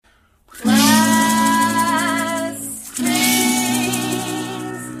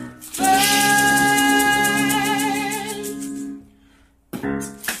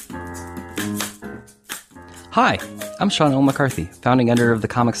Hi, I'm Sean L. McCarthy, founding editor of The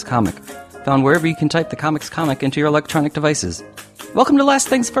Comics Comic, found wherever you can type The Comics Comic into your electronic devices. Welcome to Last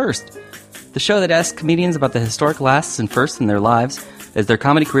Things First, the show that asks comedians about the historic lasts and firsts in their lives as their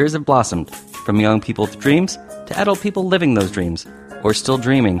comedy careers have blossomed, from young people with dreams to adult people living those dreams, or still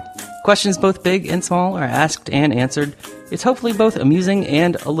dreaming. Questions both big and small are asked and answered. It's hopefully both amusing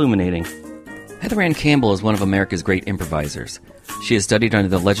and illuminating. Heather Anne Campbell is one of America's great improvisers. She has studied under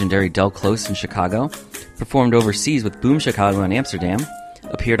the legendary Del Close in Chicago, performed overseas with Boom Chicago in Amsterdam,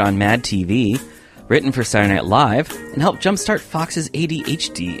 appeared on MADtv, written for Saturday Night Live, and helped jumpstart Fox's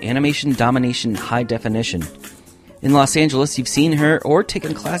ADHD animation Domination High Definition. In Los Angeles, you've seen her or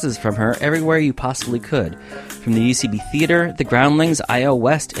taken classes from her everywhere you possibly could, from the UCB Theatre, the Groundlings, I.O.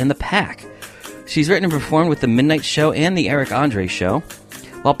 West, and the Pack. She's written and performed with The Midnight Show and The Eric Andre Show.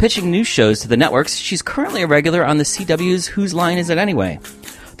 While pitching new shows to the networks, she's currently a regular on the CW's Whose Line Is It Anyway?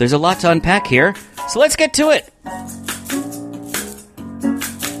 There's a lot to unpack here, so let's get to it!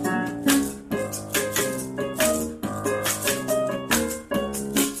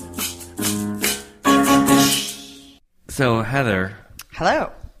 So, Heather.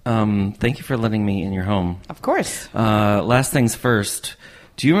 Hello. Thank you for letting me in your home. Of course. Last things first.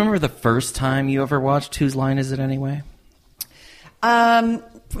 Do you remember the first time you ever watched Whose Line Is It Anyway?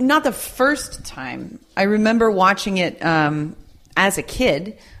 Not the first time. I remember watching it as a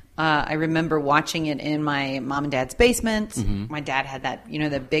kid. I remember watching it in my mom and dad's basement. Mm-hmm. My dad had that,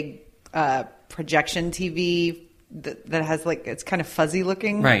 the big projection TV that has it's kind of fuzzy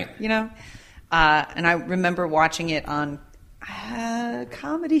looking, right? And I remember watching it on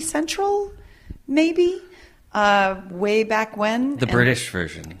Comedy Central, maybe. Way back when. The British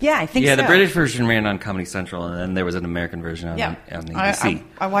version. Yeah, I think so. Yeah, the British version ran on Comedy Central, and then there was an American version on ABC.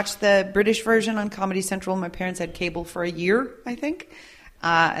 I watched the British version on Comedy Central. My parents had cable for a year, I think.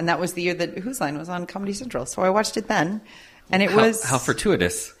 And that was the year that Whose Line was on Comedy Central. So I watched it then. And it was... How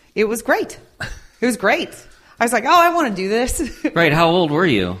fortuitous. It was great. It was great. I was like, I want to do this. Right. How old were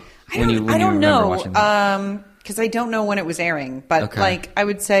you when you remember watching that? Because I don't know when it was airing. But, I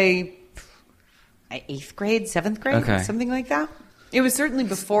would say... 8th grade, 7th grade, something like that. It was certainly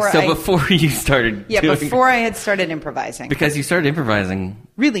before before you started before I had started improvising. Because you started improvising...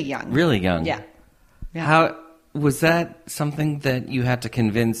 Really young. Really young. Yeah. How... Was that something that you had to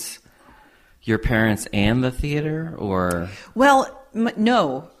convince your parents and the theater, or...? Well,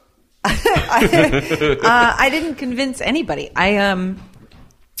 no. I didn't convince anybody.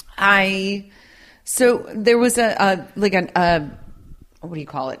 So there was a what do you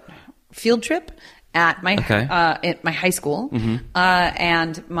call it? Field trip at my high school, mm-hmm.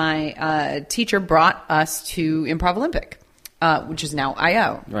 And my teacher brought us to Improv Olympic, which is now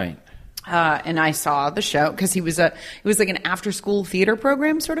I.O. Right. And I saw the show because it was like an after school theater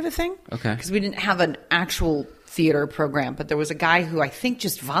program sort of a thing. Okay. Because we didn't have an actual theater program, but there was a guy who I think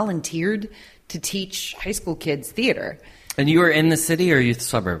just volunteered to teach high school kids theater. And you were in the city or you the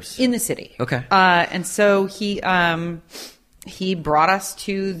suburbs? In the city. Okay. And so he brought us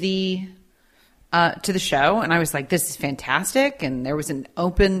to the show, and I was like, "This is fantastic!" And there was an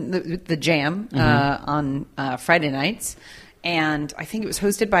the jam mm-hmm. On Friday nights, and I think it was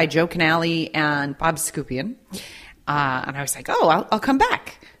hosted by Joe Canale and Bob Scupion. And I was like, "Oh, I'll come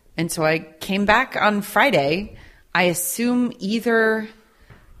back." And so I came back on Friday. I assume either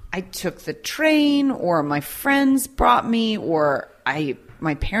I took the train, or my friends brought me, or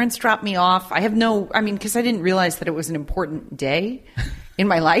my parents dropped me off. Because I didn't realize that it was an important day in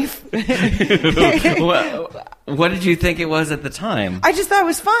my life. What did you think it was at the time? I just thought it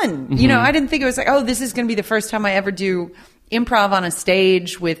was fun. Mm-hmm. I didn't think it was like, this is going to be the first time I ever do improv on a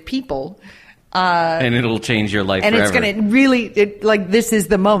stage with people. And it'll change your life and forever. It's going to really, this is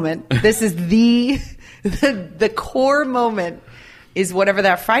the moment. This is the core moment is whatever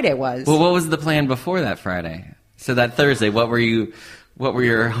that Friday was. Well, what was the plan before that Friday? So that Thursday, what were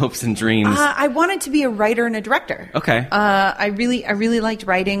your hopes and dreams? I wanted to be a writer and a director. Okay. I really liked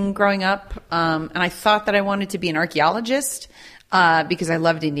writing growing up, and I thought that I wanted to be an archaeologist because I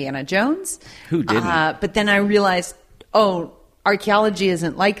loved Indiana Jones. Who didn't? But then I realized, archaeology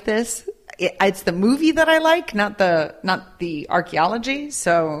isn't like this. It's the movie that I like, not the archaeology.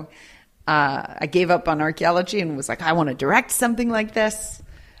 So I gave up on archaeology and was like, I want to direct something like this.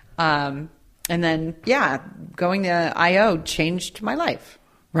 And then, going to I.O. changed my life.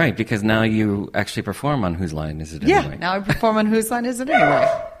 Right, because now you actually perform on Whose Line Is It Anyway? Yeah, now I perform on Whose Line Is It Anyway?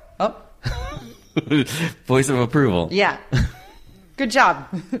 Oh. Voice of approval. Yeah. Good job.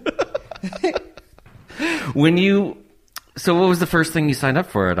 So what was the first thing you signed up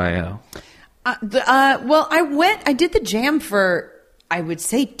for at I.O.? I did the jam for, I would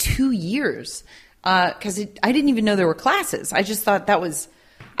say, 2 years. because I didn't even know there were classes. I just thought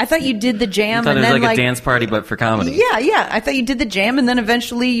I thought you did the jam. I thought and it was then like a dance party, but for comedy. Yeah. I thought you did the jam, and then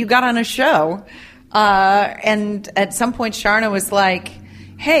eventually you got on a show. And at some point, Sharna was like,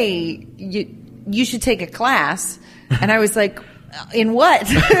 "Hey, you should take a class." And I was like, "In what?"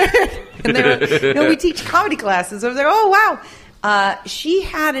 And they were, "No, we teach comedy classes." I was like, "Oh, wow." She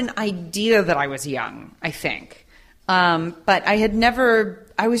had an idea that I was young, I think. But I had never,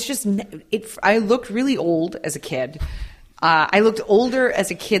 I looked really old as a kid. I looked older as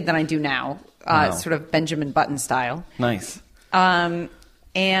a kid than I do now, sort of Benjamin Button style. Nice.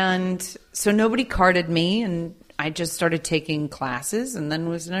 And so nobody carded me, and I just started taking classes and then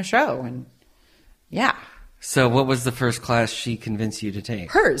was in a show. And yeah. So what was the first class she convinced you to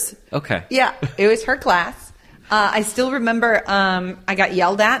take? Hers. Okay. Yeah, it was her class. I still remember I got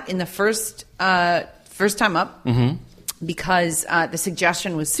yelled at in the first time up because the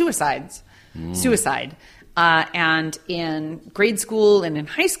suggestion was suicide. And in grade school and in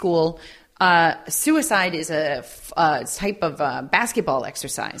high school, suicide is a type of basketball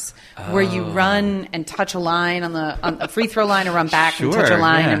exercise where you run and touch a line on the free throw line and run back and touch a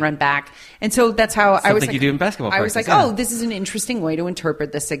line and run back. And so that's how I was like, you do in basketball I was like, practice, oh, this is an interesting way to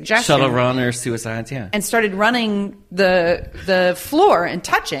interpret the suggestion. Shuttle run or suicides, yeah. And started running the floor and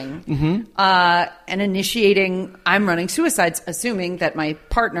touching and initiating, I'm running suicides, assuming that my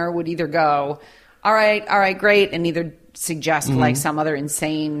partner would either go, all right, great, and either suggest like some other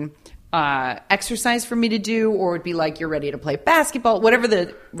insane exercise for me to do, or would be like, you're ready to play basketball, whatever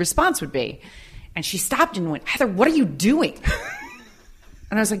the response would be. And she stopped and went, Heather, what are you doing?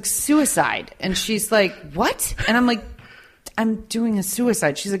 And I was like, suicide. And she's like, what? And I'm like, I'm doing a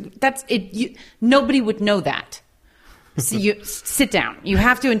suicide. She's like, that's it. Nobody would know that. So you sit down. You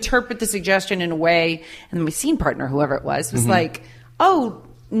have to interpret the suggestion in a way. And then my scene partner, whoever it was like, oh,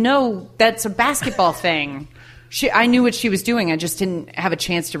 no, that's a basketball thing. I knew what she was doing. I just didn't have a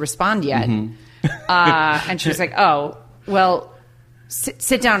chance to respond yet. And she was like, oh, well,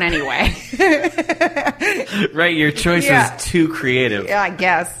 sit down anyway. Right, your choice was too creative. Yeah, I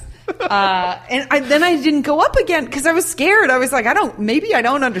guess. Then I didn't go up again because I was scared. I was like, maybe I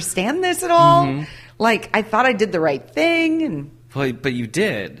don't understand this at all. Like, I thought I did the right thing. But you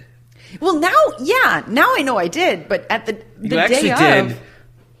did. Well, now I know I did. But at the day of...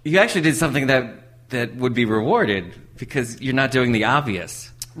 You actually did something that would be rewarded because you're not doing the obvious.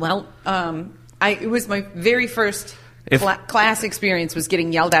 Well, it was my very first class experience was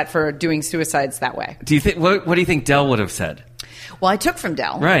getting yelled at for doing suicides that way. Do you think what do you think Del would have said? Well, I took from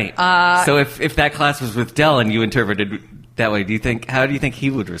Del. Right. So if that class was with Del and you interpreted that way, how do you think he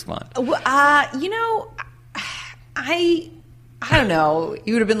would respond? I don't know.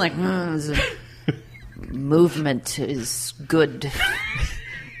 He would have been like, movement is good.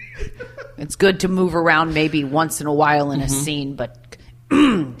 It's good to move around maybe once in a while in a scene, but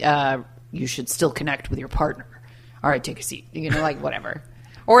you should still connect with your partner. All right, take a seat. Like whatever.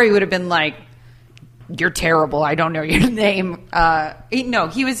 Or he would have been like, "You're terrible. I don't know your name."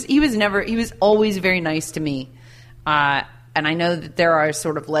 He was always very nice to me. And I know that there are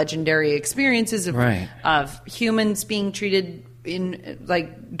sort of legendary experiences of humans being treated in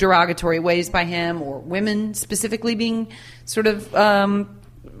like derogatory ways by him, or women specifically being sort of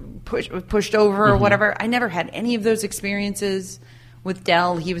pushed over or whatever. I never had any of those experiences with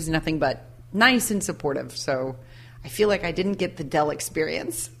Del. He was nothing but nice and supportive. So I feel like I didn't get the Del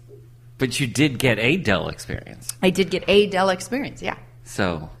experience. But you did get a Del experience. I did get a Del experience, yeah.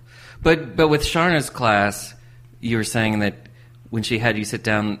 So, but with Sharna's class, you were saying that when she had you sit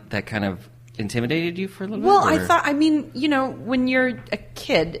down, that kind of intimidated you for a little bit? Well, I thought, when you're a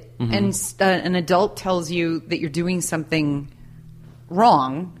kid and an adult tells you that you're doing something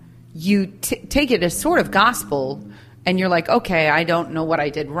wrong, you take it as sort of gospel, and you're like, okay, I don't know what I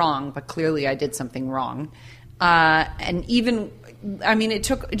did wrong, but clearly I did something wrong. And even,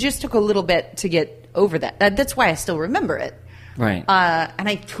 it just took a little bit to get over that. That's why I still remember it. Right. And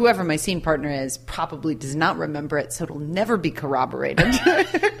whoever my scene partner is probably does not remember it, so it'll never be corroborated.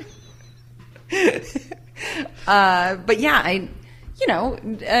 But yeah, it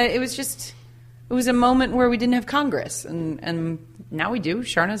was a moment where we didn't have Congress, and now we do.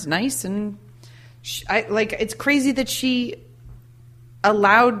 Sharna's nice, and it's crazy that she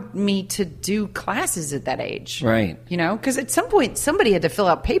allowed me to do classes at that age. Right. Because at some point somebody had to fill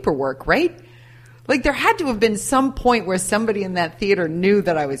out paperwork, right? Like there had to have been some point where somebody in that theater knew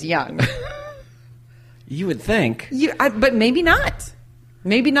that I was young. You would think. But maybe not.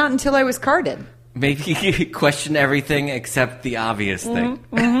 Maybe not until I was carded. Maybe you question everything except the obvious thing.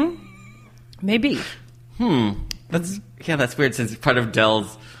 Maybe. That's weird, since part of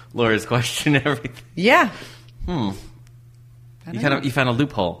Del's lawyers question everything. Yeah. You found a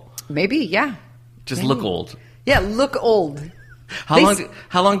loophole. Maybe, yeah. Just Maybe. look old. Yeah, look old.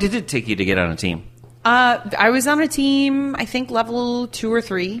 How long did it take you to get on a team? I was on a team, I think level 2 or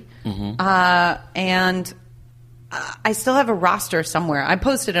 3. And I still have a roster somewhere. I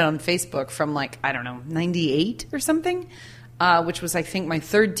posted it on Facebook from 98 or something, which was, I think, my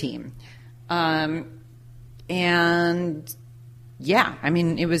 3rd team. And yeah, I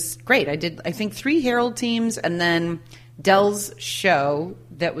mean, it was great. I did, I think, 3 Herald teams, and then Dell's show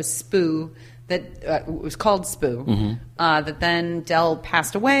that was Spoo, that was called Spoo, that then Dell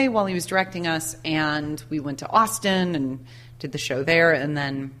passed away while he was directing us, and we went to Austin and did the show there, and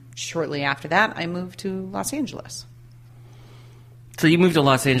then shortly after that, I moved to Los Angeles. So you moved to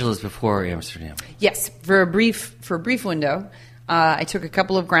Los Angeles before Amsterdam? Yes, for a brief window. I took a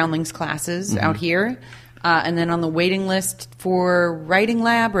couple of Groundlings classes out here, and then on the waiting list for Writing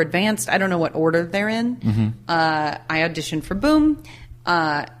Lab or Advanced, I don't know what order they're in, I auditioned for Boom,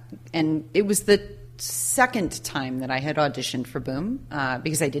 and it was the 2nd time that I had auditioned for Boom,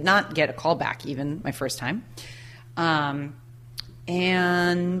 because I did not get a call back even my first time.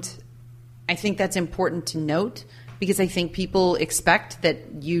 And I think that's important to note, because I think people expect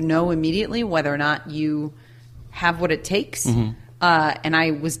that you know immediately whether or not you have what it takes. And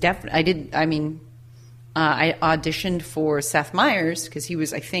I was I auditioned for Seth Meyers because he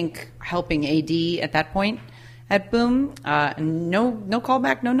was, I think, helping AD at that point at Boom. And no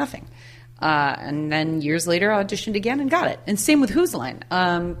callback, no nothing. And then years later, I auditioned again and got it. And same with Whose Line.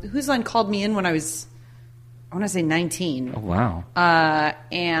 Whose Line called me in when I was, I want to say 19. Oh, wow.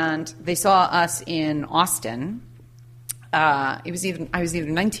 And they saw us in Austin. I was either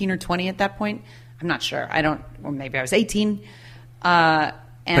 19 or 20 at that point. I'm not sure. Or maybe I was 18. But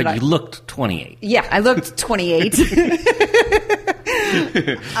you looked 28. Yeah, I looked 28.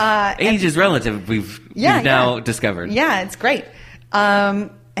 Age is relative, we've now discovered. Yeah, it's great.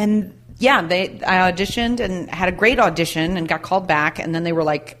 And yeah, I auditioned and had a great audition and got called back. And then they were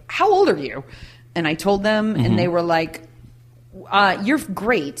like, "How old are you?" And I told them, and they were like, "You're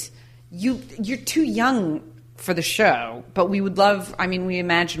great. You're too young for the show, but we would love, we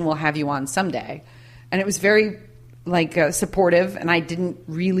imagine we'll have you on someday." And it was very supportive, and I didn't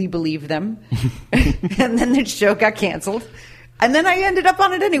really believe them. And then the show got canceled, and then I ended up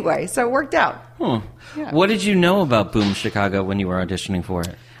on it anyway, so it worked out. Huh. Yeah. What did you know about Boom Chicago when you were auditioning for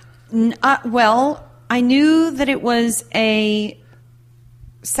it? Well, I knew that it was a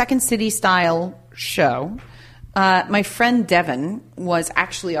Second City style show. My friend Devin was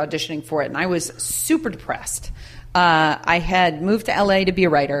actually auditioning for it, and I was super depressed. I had moved to LA to be a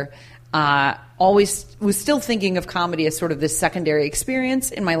writer. Always was still thinking of comedy as sort of this secondary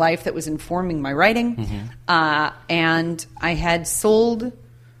experience in my life that was informing my writing. And I had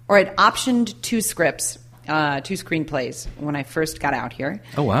I'd optioned 2 scripts, 2 screenplays when I first got out here.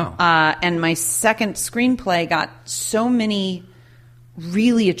 Oh, wow. And my second screenplay got so many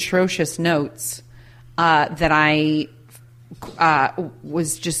really atrocious notes that I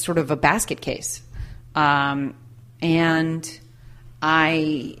was just sort of a basket case. And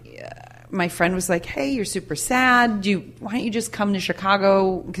my friend was like, "Hey, you're super sad. Why don't you just come to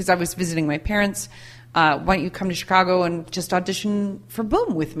Chicago?" Because I was visiting my parents. "Why don't you come to Chicago and just audition for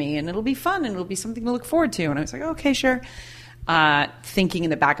Boom with me? And it'll be fun, and it'll be something to look forward to." And I was like, "Okay, sure." Thinking in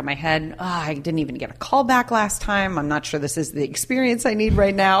the back of my head, I didn't even get a call back last time. I'm not sure this is the experience I need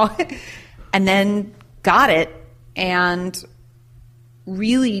right now. And then got it, and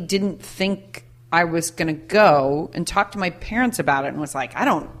really didn't think I was going to go, and talked to my parents about it, and was like, "I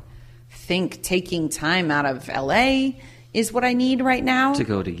don't think taking time out of LA is what I need right now." To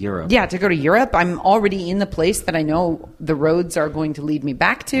go to Europe. Yeah, to go to Europe. I'm already in the place that I know the roads are going to lead me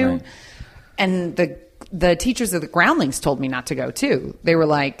back to. Right. And the teachers of the Groundlings told me not to go too. They were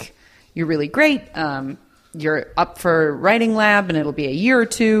like, "You're really great. You're up for Writing Lab, and it'll be a year or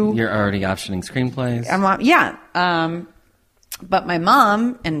 2. You're already optioning screenplays." Yeah. But my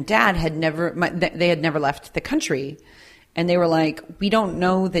mom and dad had never left the country. And they were like, "We don't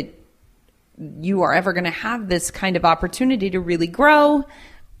know that you are ever going to have this kind of opportunity to really grow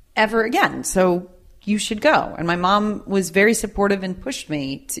ever again. So you should go." And my mom was very supportive and pushed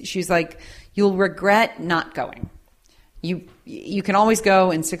me. She's like, "You'll regret not going. You can always go,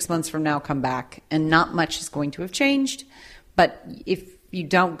 and 6 months from now come back, and not much is going to have changed. But if you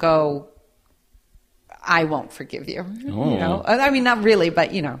don't go, I won't forgive you." Oh. You know? Not really,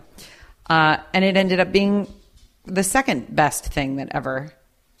 but and it ended up being the second best thing that ever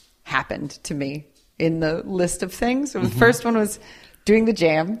happened to me in the list of things. The first one was doing the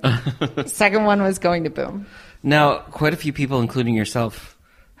Jam. Second one was going to Boom. Now, quite a few people, including yourself,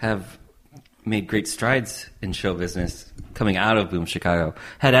 have made great strides in show business coming out of Boom Chicago.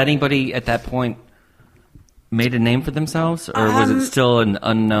 Had anybody at that point made a name for themselves, or was it still an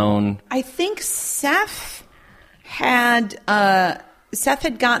unknown? I think Seth had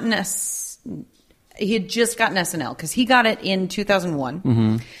gotten us. He had just gotten SNL because he got it in 2001.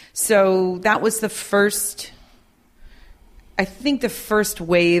 Mm-hmm. So that was the first. I think the first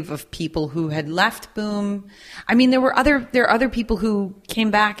wave of people who had left Boom. I mean, there are other people who came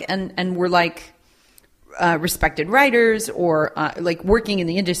back and were like respected writers or like working in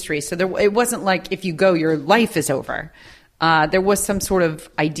the industry. So it wasn't like if you go, your life is over. There was some sort of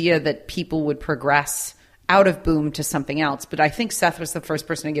idea that people would progress out of Boom to something else. But I think Seth was the first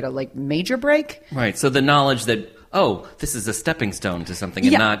person to get a like major break. Right. So the knowledge that, oh, this is a stepping stone to something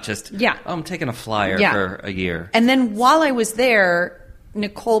and not just, oh, I'm taking a flyer for a year. And then while I was there,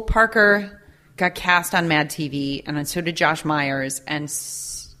 Nicole Parker got cast on MADtv, and so did Josh Myers, and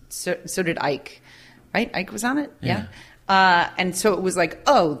so did Ike. Right? Ike was on it? Yeah. And so it was like,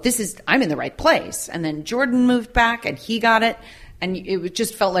 oh, I'm in the right place. And then Jordan moved back, and he got it. And it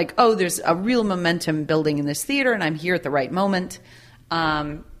just felt like, oh, there's a real momentum building in this theater, and I'm here at the right moment.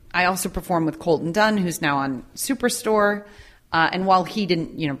 I also performed with Colton Dunn, who's now on Superstore. And while he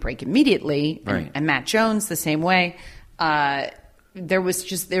didn't, break immediately, and Matt Jones the same way, there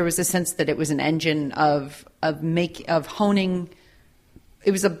was a sense that it was an engine of honing.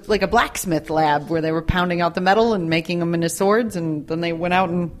 It was like a blacksmith lab where they were pounding out the metal and making them into swords, and then they went out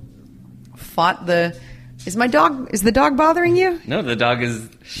and fought the. Is the dog bothering you? No, the dog is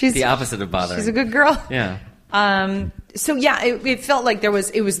the opposite of bothering. She's a good girl. Yeah. So yeah, it felt like it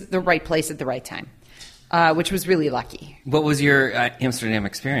was the right place at the right time, which was really lucky. What was your Amsterdam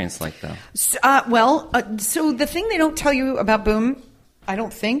experience like, though? So the thing they don't tell you about Boom, I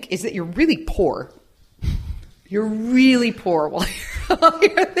don't think, is that you're really poor. You're really poor while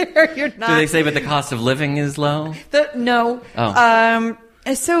you're there. You're not. Do they say, but the cost of living is low? No. Oh.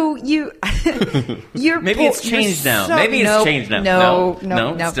 So you're maybe it's changed now. Maybe it's changed now.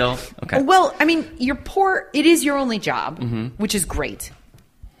 No, still okay. Well, I mean, you're poor. It is your only job, which is great.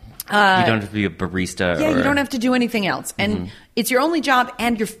 You don't have to be a barista. Yeah, you don't have to do anything else, and it's your only job,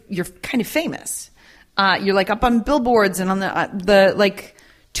 and you're kind of famous. You're like up on billboards and on the like.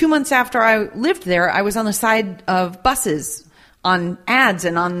 2 months after I lived there, I was on the side of buses, on ads,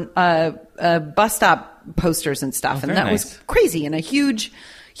 and on bus stop posters and stuff, and that was crazy. And a huge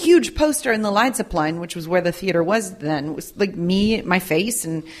poster in the Leidsup line, which was where the theater was then, was like me, my face,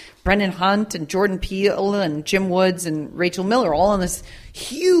 and Brendan Hunt and Jordan Peele and Jim Woods and Rachel Miller, all on this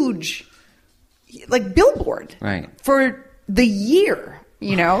huge like billboard for the year,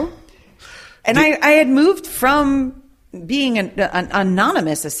 And I had moved from being an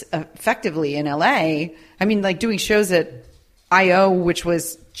anonymous effectively in LA. I mean, like doing shows at I.O., which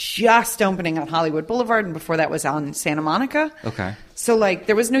was just opening on Hollywood Boulevard, and before that was on Santa Monica. Okay. So, like,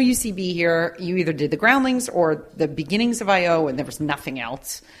 there was no UCB here. You either did the Groundlings or the beginnings of I.O., and there was nothing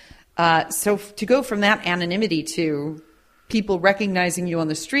else. So to go from that anonymity to people recognizing you on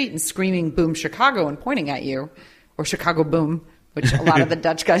the street and screaming Boom Chicago and pointing at you, or Chicago Boom, which a lot of the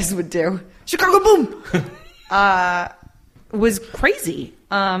Dutch guys would do, Chicago Boom, was crazy.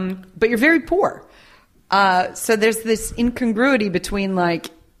 But you're very poor. So there's this incongruity between like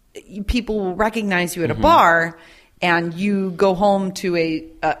people will recognize you at a bar and you go home to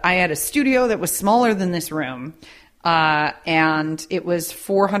I had a studio that was smaller than this room. And it was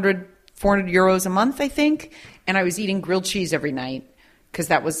 400 euros a month, I think. And I was eating grilled cheese every night because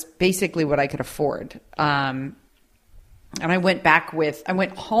that was basically what I could afford. And I went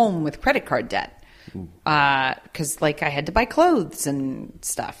home with credit card debt. Because like I had to buy clothes and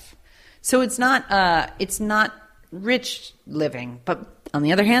stuff, so it's not rich living. But on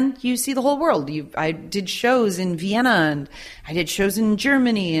the other hand, you see the whole world. I did shows in Vienna and I did shows in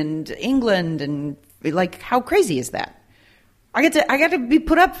Germany and England, and like how crazy is that? I got to be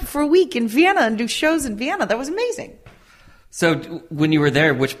put up for a week in Vienna and do shows in Vienna. That was amazing. So when you were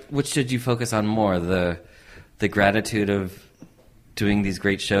there, which did you focus on more? The gratitude of doing these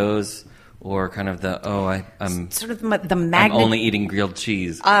great shows, or kind of I'm sort of the magnet. I'm only eating grilled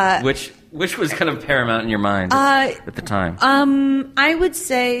cheese. Which was kind of paramount in your mind at the time? I would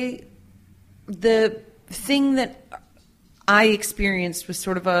say the thing that I experienced was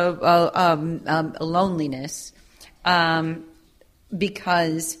sort of a loneliness,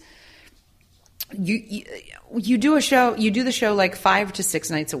 because you do the show like 5 to 6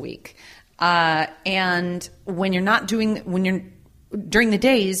 nights a week, and when you're during the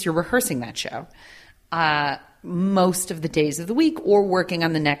days, you're rehearsing that show most of the days of the week or working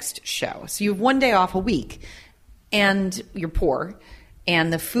on the next show. So you have one day off a week and you're poor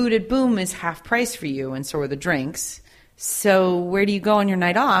And the food at Boom is half price for you, and so are the drinks. So where do you go on your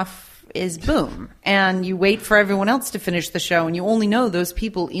night off is Boom. And you wait for everyone else to finish the show, and you only know those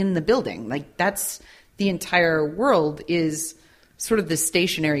people in the building. Like, that's the entire world is sort of this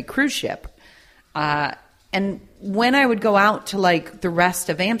stationary cruise ship. And when I would go out to, like, the rest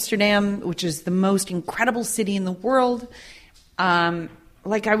of Amsterdam, which is the most incredible city in the world,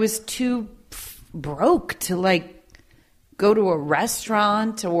 like, I was too broke to, like, go to a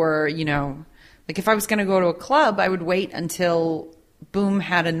restaurant or, you know, like, if I was going to go to a club, I would wait until Boom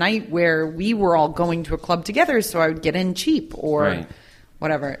had a night where we were all going to a club together, so I would get in cheap or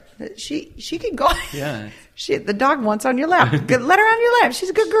whatever. She could go. Yeah. The dog wants on your lap. Let her on your lap. She's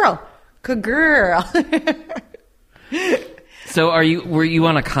a good girl. Good girl. So were you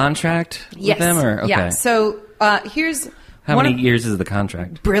on a contract with them? Or? Okay. Yeah. So here's... How many years is the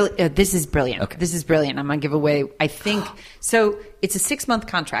contract? This is brilliant. Okay. This is brilliant. I'm going to give away, I think... So it's a 6-month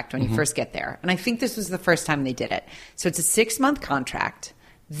contract when you first get there. And I think this was the first time they did it. So it's a 6-month contract.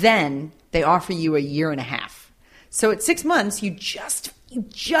 Then they offer you a year and a half. So at 6 months, you just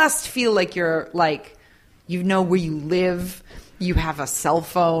feel like you're like... You know where you live... You have a cell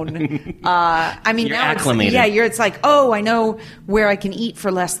phone. I mean, you're now acclimated. It's like, oh, I know where I can eat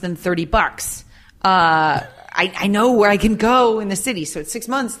for less than $30. I know where I can go in the city. So at 6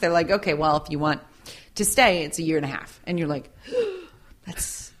 months, they're like, okay, well, if you want to stay, it's a year and a half. And you're like,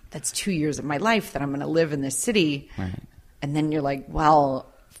 that's 2 years of my life that I'm going to live in this city. Right. And then you're like,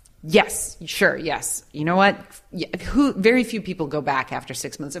 well, yes, sure, yes. You know what? Very few people go back after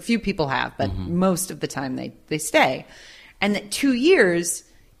 6 months. A few people have, but most of the time they stay. And that 2 years,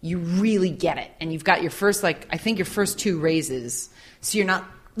 you really get it. And you've got your first, like, I think your first 2 raises. So you're not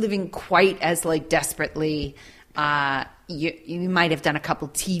living quite as, like, desperately. You might have done a couple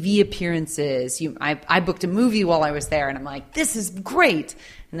TV appearances. I booked a movie while I was there, and I'm like, this is great.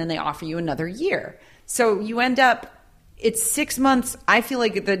 And then they offer you another year. So you end up, it's 6 months. I feel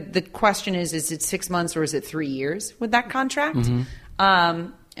like the question is it 6 months or is it 3 years with that contract?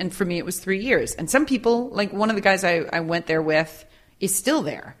 And for me, it was 3 years. And some people, like one of the guys I went there with, is still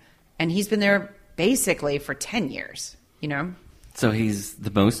there. And he's been there basically for 10 years, you know? So he's the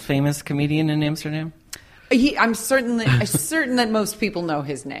most famous comedian in Amsterdam? I'm certain that most people know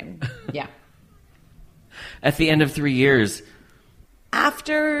his name. Yeah. At the end of 3 years.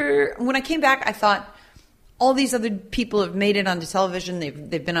 When I came back, I thought, all these other people have made it onto television.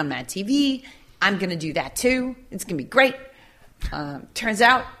 They've been on MADtv. I'm going to do that too. It's going to be great. Turns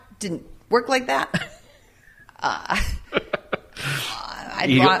out, didn't work like that.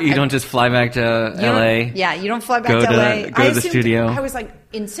 You don't just fly back to LA. Yeah, you don't fly back to LA. Go to the studio. I was like,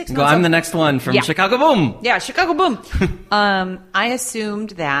 in 6 months. Go, I'm the next one from Chicago Boom. Yeah, Chicago Boom. I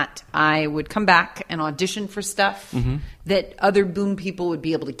assumed that I would come back and audition for stuff, that other Boom people would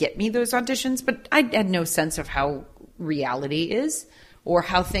be able to get me those auditions, but I had no sense of how reality is. Or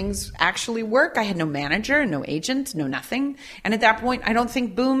how things actually work. I had no manager, no agent, no nothing. And at that point, I don't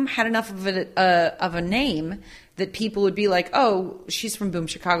think Boom had enough of a name that people would be like, oh, she's from Boom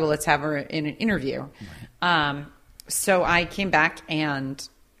Chicago, let's have her in an interview. Right. So I came back and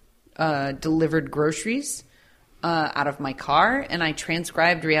delivered groceries out of my car, and I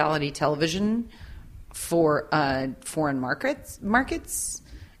transcribed reality television for foreign markets.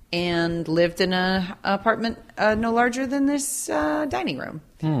 And lived in an apartment no larger than this dining room.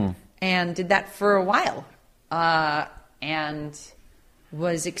 And did that for a while. And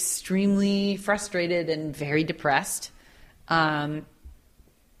was extremely frustrated and very depressed. So,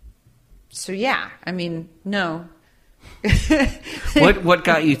 yeah, I mean, no. What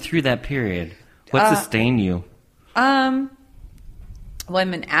got you through that period? What sustained you? Well,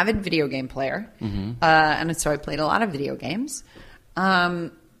 I'm an avid video game player. And so I played a lot of video games.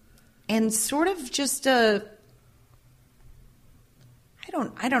 And sort of just I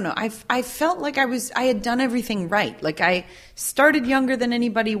don't know. I felt like I had done everything right. Like I started younger than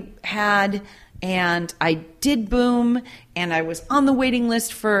anybody had, and I did Boom, and I was on the waiting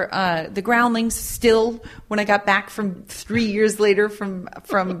list for the Groundlings still when I got back from 3 years later from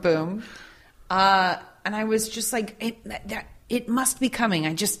Boom. And I was just like, it must be coming.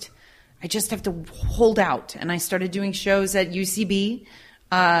 I just have to hold out. And I started doing shows at UCB.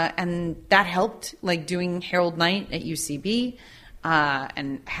 And that helped, like doing Herald Night at UCB,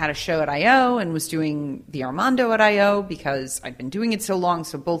 and had a show at I.O. and was doing the Armando at I.O. because I'd been doing it so long.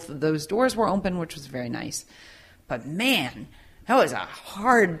 So both of those doors were open, which was very nice. But man, that was a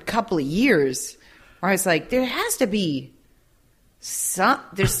hard couple of years where I was like, there's got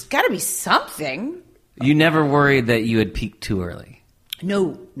to be something. You never worried that you had peaked too early?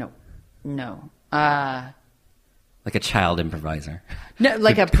 No. Like a child improviser. No,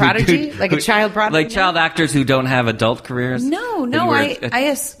 like a prodigy, like a child prodigy, like child actors who don't have adult careers. No,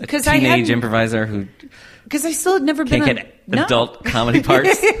 because I teenage improviser who because I still had never been adult comedy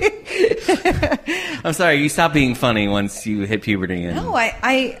parts. I'm sorry, you stopped being funny once you hit puberty. No,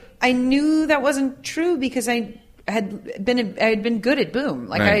 I knew that wasn't true because I had been good at Boom.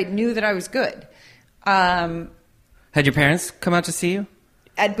 Like I knew that I was good. Had your parents come out to see you?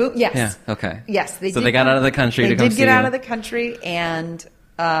 At Boom, yes. Yeah, okay. Yes, they did. So they got out of the country to come see you. They did get out of the country, and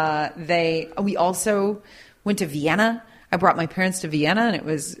we also went to Vienna. I brought my parents to Vienna, and it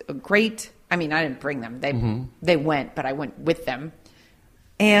was great. I mean, I didn't bring them. They went, but I went with them.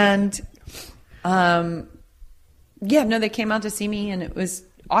 And, they came out to see me, and it was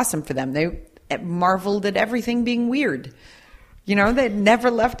awesome for them. They marveled at everything being weird. You know, they'd never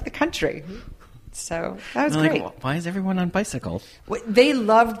left the country. So that was great. Like, why is everyone on bicycles? They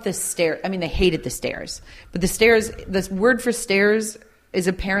loved the stairs. I mean, they hated the stairs. But the stairs, the word for stairs is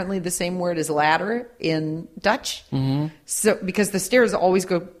apparently the same word as ladder in Dutch. Mm-hmm. So because the stairs always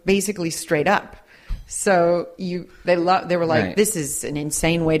go basically straight up. So they were like, this is an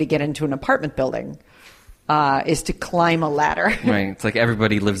insane way to get into an apartment building, is to climb a ladder. Right. It's like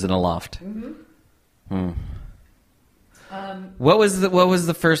everybody lives in a loft. Mm-hmm. What was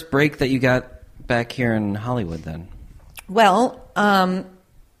the first break that you got back here in Hollywood then? Well,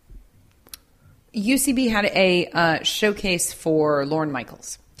 UCB had a showcase for Lorne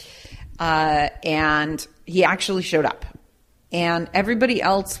Michaels, and he actually showed up. And everybody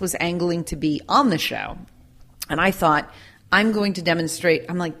else was angling to be on the show. And I thought, I'm going to demonstrate.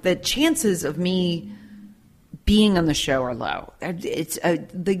 I'm like, the chances of me being on the show are low. It's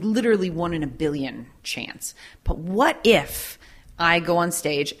they literally 1 in a billion chance. But what if I go on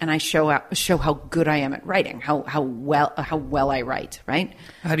stage and I show how good I am at writing, how well I write, right?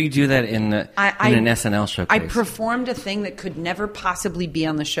 How do you do that in an SNL showcase? I performed a thing that could never possibly be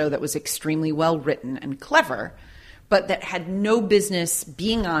on the show that was extremely well written and clever, but that had no business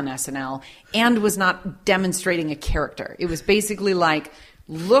being on SNL and was not demonstrating a character. It was basically like,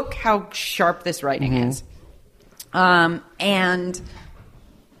 look how sharp this writing is. And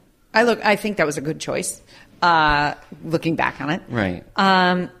I think that was a good choice. Looking back on it, right?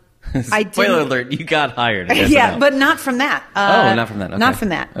 Spoiler alert: you got hired. Yeah, but not from that. Not from that. Okay. Not from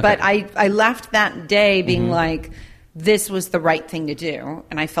that. Okay. But I left that day being like, this was the right thing to do,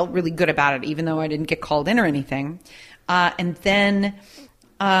 and I felt really good about it, even though I didn't get called in or anything. And then,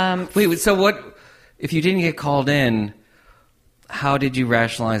 wait. So what? If you didn't get called in, how did you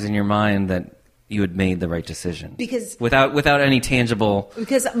rationalize in your mind that you had made the right decision? Because without any tangible.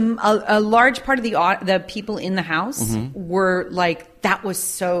 Because a large part of the people in the house were like, "That was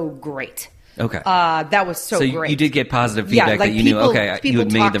so great." Okay, that was so great. So you did get positive feedback that you knew. Okay, you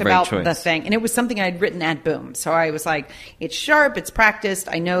had made the right choice. The thing, and it was something I had written at Boom. So I was like, "It's sharp. It's practiced.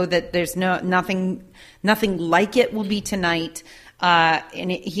 I know that there's nothing like it will be tonight."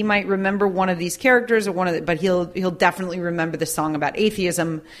 And he might remember one of these characters or but he'll definitely remember the song about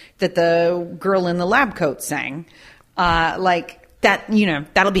atheism that the girl in the lab coat sang. Like that,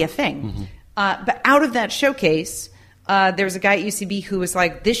 that'll be a thing. But out of that showcase, there was a guy at UCB who was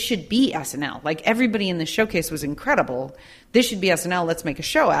like, this should be SNL. Like everybody in the showcase was incredible. This should be SNL. Let's make a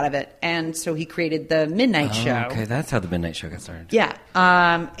show out of it. And so he created the Midnight Show. Okay, that's how the Midnight Show got started. Yeah.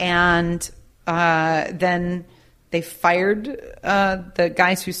 Then they fired the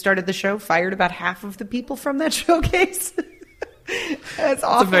guys who started the show, fired about half of the people from that showcase. That's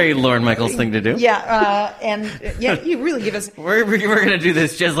awful. It's a very Lorne Michaels thing to do. Yeah, you really give us... We're going to do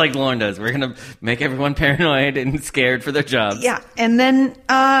this just like Lorne does. We're going to make everyone paranoid and scared for their jobs. Yeah, and then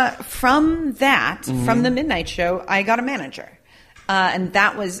from the Midnight Show, I got a manager. And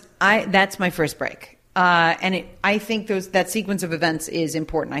that's my first break. I think that sequence of events is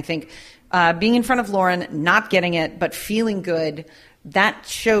important. I think being in front of Lauren, not getting it, but feeling good, that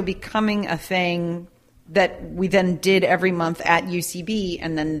show becoming a thing that we then did every month at UCB,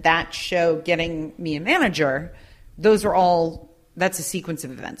 and then that show getting me a manager, that's a sequence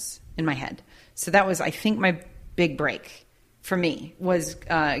of events in my head. So that was, I think, my big break for me was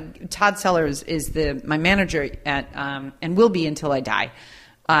Todd Sellers is my manager at, and will be until I die,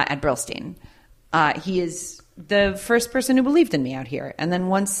 at Brillstein. He is the first person who believed in me out here. And then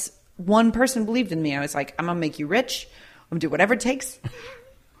once one person believed in me, I was like, I'm going to make you rich. I'm going to do whatever it takes.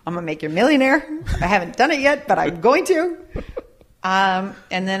 I'm going to make you a millionaire. I haven't done it yet, but I'm going to. And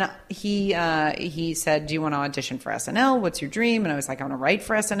then he said, do you want to audition for SNL? What's your dream? And I was like, I want to write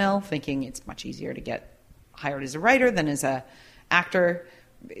for SNL, thinking it's much easier to get hired as a writer than as a actor.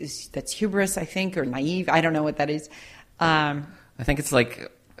 That's hubris, I think, or naive. I don't know what that is. I think it's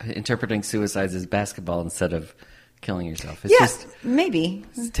like interpreting suicides as basketball instead of killing yourself. It's just maybe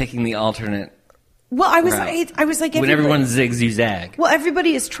taking the alternate. Well, I was like, when everyone zigs, you zag. Well,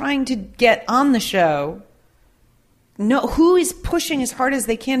 everybody is trying to get on the show. No, who is pushing as hard as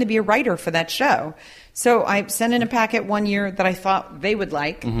they can to be a writer for that show? So I sent in a packet one year that I thought they would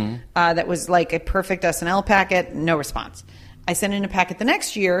like. That was like a perfect SNL packet. No response. I sent in a packet the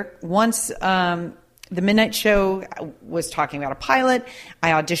next year. Once the Midnight Show was talking about a pilot,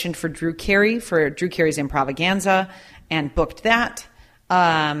 I auditioned for Drew Carey's Improvaganza and booked that.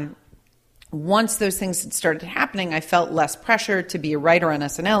 Once those things had started happening, I felt less pressure to be a writer on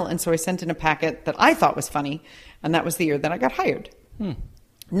SNL, and so I sent in a packet that I thought was funny, and that was the year that I got hired.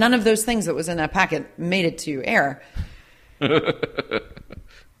 None of those things that was in that packet made it to air.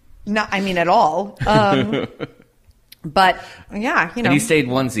 Not, I mean, at all. But, yeah, you know. And you stayed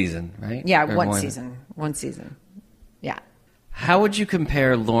one season, right? Yeah, one season. One season. Yeah. How would you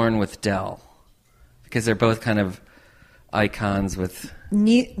compare Lorne with Del? Because they're both kind of icons with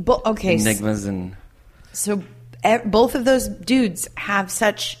enigmas and... So both of those dudes have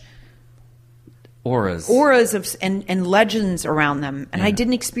such... auras of and legends around them. And I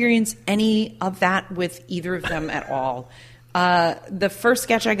didn't experience any of that with either of them at all. The first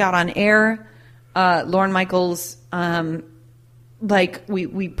sketch I got on air, Lorne Michaels,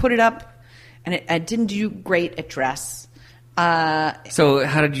 we put it up, and it didn't do great at dress. So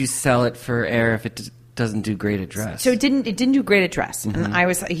how did you sell it for air if it doesn't do great at dress? So it didn't do great at dress. And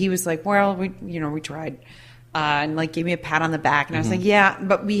he was like, well, we tried, and like gave me a pat on the back, and I was like, yeah,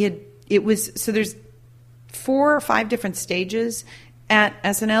 but there's 4 or 5 different stages at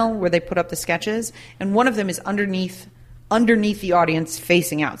SNL where they put up the sketches, and one of them is underneath the audience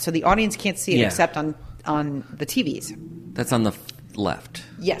facing out. So the audience can't see it except on the TVs. That's on the left.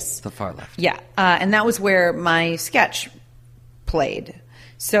 Yes. The far left. Yeah. And that was where my sketch played.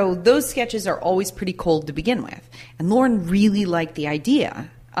 So those sketches are always pretty cold to begin with. And Lorne really liked the idea,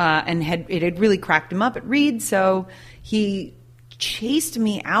 and it had really cracked him up at Reed, so he chased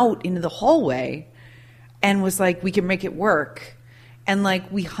me out into the hallway and was like, we can make it work. And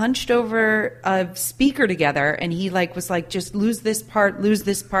like we hunched over a speaker together, and he was like, just lose this part,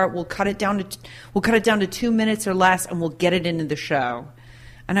 we'll cut it down to 2 minutes or less, and we'll get it into the show.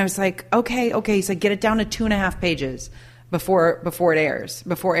 And I was like, okay. He's like, get it down to 2.5 pages before air.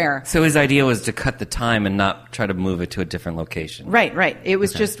 So his idea was to cut the time and not try to move it to a different location. Right. It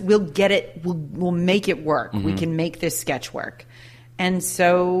was just, we'll get it, we'll make it work. We can make this sketch work. And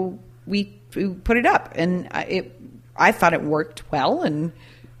so we put it up, and I thought it worked well, and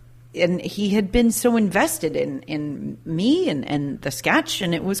he had been so invested in me and the sketch,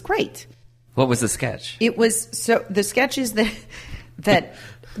 and it was great. What was the sketch? It was the sketch is that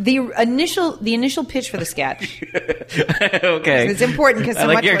the initial pitch for the sketch. Okay, it's important because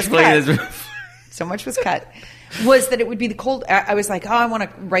so much was cut. Was that it would be the cold? I was like, I want to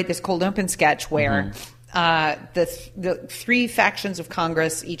write this cold open sketch where. The 3 factions of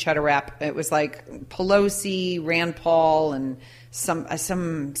Congress each had a rep. It was like Pelosi, Rand Paul, and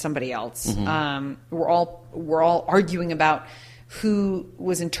somebody else. We're all arguing about who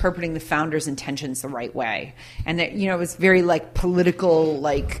was interpreting the founders' intentions the right way, and it was very like political,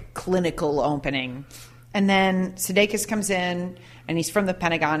 like clinical opening. And then Sudeikis comes in, and he's from the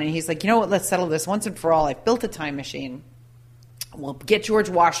Pentagon, and he's like, you know what? Let's settle this once and for all. I've built a time machine. We'll get George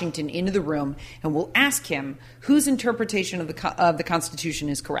Washington into the room, and we'll ask him whose interpretation of the Constitution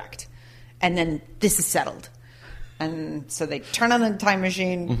is correct. And then this is settled. And so they turn on the time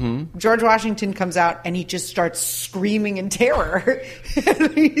machine. George Washington comes out, and he just starts screaming in terror.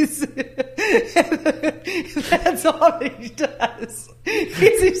 And that's all he does.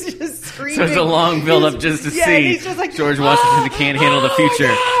 He's just screaming. So it's a long build-up just to see he's just like, George Washington can't handle the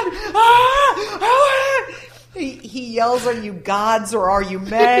future. He yells, "Are you gods or are you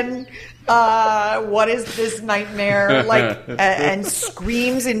men? What is this nightmare?" And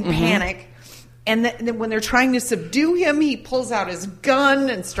screams in panic. And then when they're trying to subdue him, he pulls out his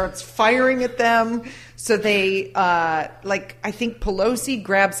gun and starts firing at them. So they, I think Pelosi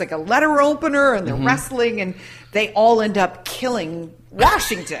grabs like a letter opener, and they're wrestling, and they all end up killing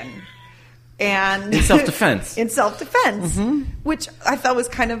Washington. And in self-defense. Which I thought was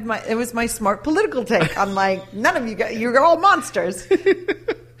kind of my smart political take. I'm like, none of you guys, you're all monsters.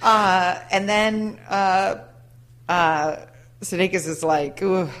 And then Sudeikis is like,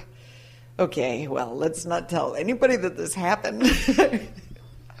 okay, well, let's not tell anybody that this happened.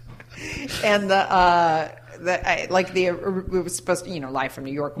 And it was supposed to, live from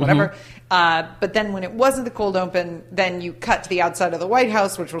New York, whatever. But then when it wasn't the cold open, then you cut to the outside of the White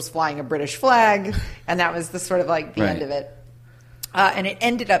House, which was flying a British flag. And that was the sort of like the end of it. And it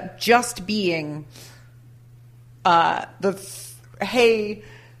ended up just being hey,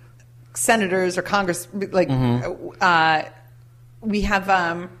 senators or Congress, like, we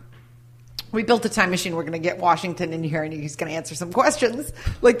have, we built a time machine. We're going to get Washington in here and he's going to answer some questions.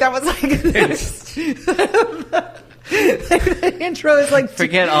 Like, that was like, the intro is like,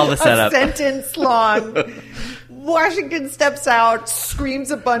 forget all the setup. A sentence long. Washington steps out, screams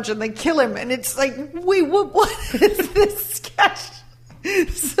a bunch, and they kill him. And it's like, wait, what is this sketch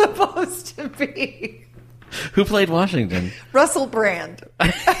supposed to be? Who played Washington? Russell Brand.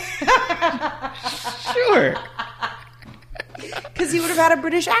 Sure. Because he would have had a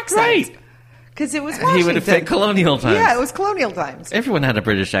British accent. Right. Because it was Washington. He would have fit colonial times. Yeah, it was colonial times. Everyone had a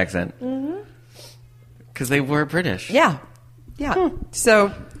British accent. Because they were British. Yeah. Yeah.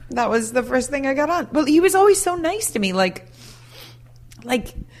 So that was the first thing I got on. Well, he was always so nice to me. Like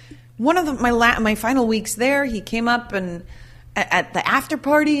one of my final weeks there, he came up and at the after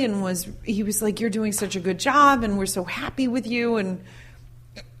party and he was like, "You're doing such a good job and we're so happy with you." And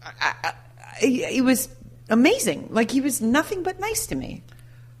he was amazing. Like, he was nothing but nice to me.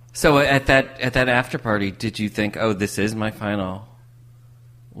 So at that after party, did you think, "Oh, this is my final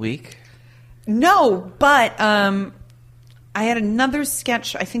week"? No, but I had another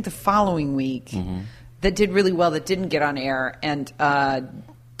sketch, I think the following week, that did really well, that didn't get on air. And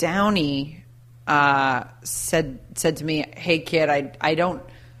Downey said to me, "Hey, kid, I don't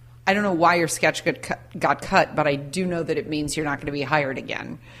know why your sketch got cut, but I do know that it means you're not going to be hired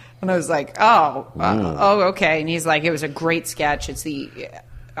again." And I was like, "Oh, okay." And he's like, "It was a great sketch. It's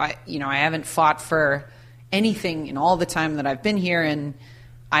I haven't fought for anything in all the time that I've been here, and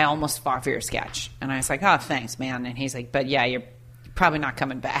I almost fought for your sketch." And I was like, "Oh, thanks, man." And he's like, "But yeah, you're probably not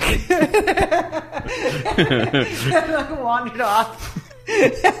coming back." And I wandered off.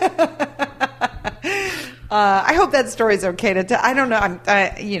 I hope that story's okay to tell. I don't know.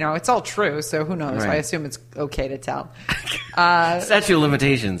 It's all true, so who knows? Right. I assume it's okay to tell. Statute of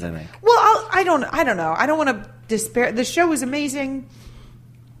limitations, I think. Well, I don't know. I don't want to despair. The show was amazing.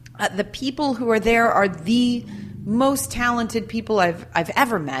 The people who are there are the most talented people I've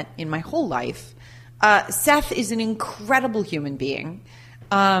ever met in my whole life. Seth is an incredible human being.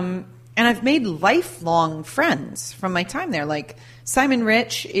 And I've made lifelong friends from my time there. Like, Simon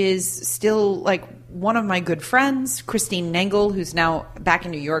Rich is still like one of my good friends. Christine Nengel, who's now back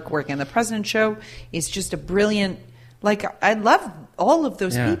in New York working on The President Show, is just a brilliant, like, I love all of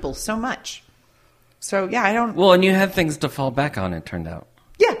those people so much. So, yeah, I don't... Well, and you had things to fall back on, it turned out.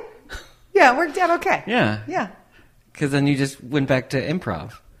 Yeah. Yeah, it worked out okay. Yeah. Yeah. Because then you just went back to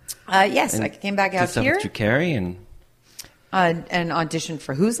improv. Yes, I came back out stuff here. With Drew Carey and auditioned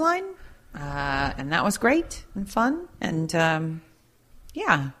for Who's Line. And that was great and fun. And,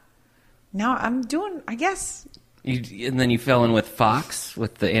 now I'm doing, I guess... And then you fell in with Fox,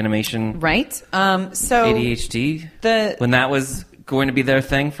 with the animation... Right. So... ADHD? When that was going to be their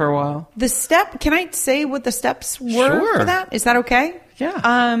thing for a while? Can I say what the steps were for that? Is that okay? Yeah.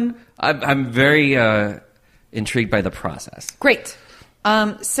 I'm very intrigued by the process. Great.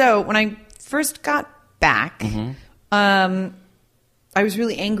 So when I first got back, I was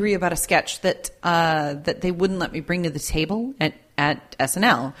really angry about a sketch that they wouldn't let me bring to the table at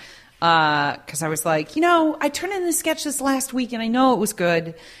SNL. Because I was like, I turned in this sketch this last week and I know it was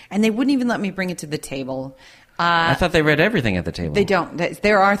good, and they wouldn't even let me bring it to the table. I thought they read everything at the table. They don't.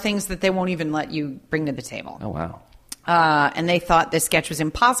 There are things that they won't even let you bring to the table. Oh, wow. And they thought this sketch was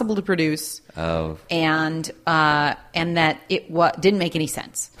impossible to produce. Oh. And that it didn't make any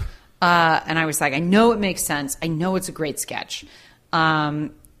sense. And I was like, I know it makes sense. I know it's a great sketch.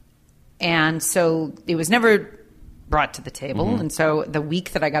 And so it was never brought to the table. And so the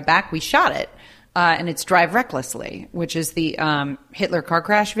week that I got back, we shot it. And it's Drive Recklessly, which is the Hitler car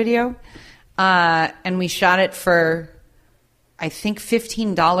crash video. And we shot it for, I think,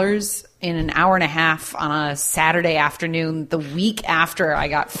 $15 in an hour and a half on a Saturday afternoon, the week after I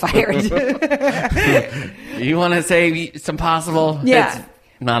got fired. You want to say it's impossible? Yeah. It's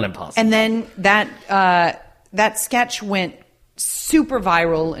not impossible. And then that sketch went super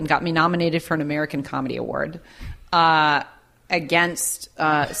viral and got me nominated for an American Comedy Award against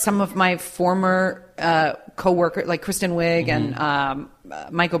some of my former co-workers, like Kristen Wiig and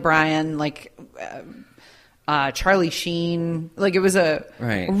Mike O'Brien, like Charlie Sheen. Like, it was a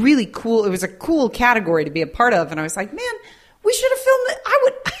really cool, it was a cool category to be a part of. And I was like, man, we should have filmed it.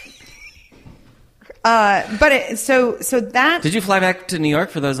 So that... Did you fly back to New York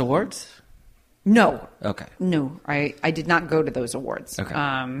for those awards? No. Okay. No, I did not go to those awards.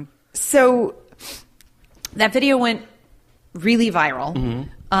 Okay. So that video went really viral.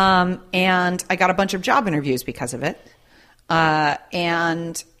 And I got a bunch of job interviews because of it.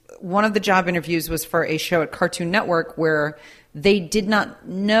 And one of the job interviews was for a show at Cartoon Network where they did not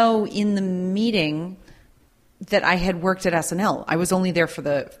know in the meeting that I had worked at SNL. I was only there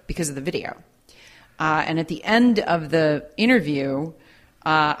because of the video. And at the end of the interview,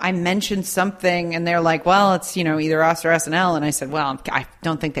 I mentioned something, and they're like, well, it's, either us or SNL. And I said, well, I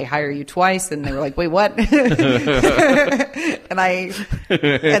don't think they hire you twice. And they were like, wait, what? and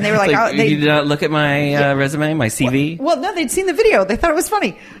they were like, oh, you did not look at my resume, my CV? Well, no, they'd seen the video. They thought it was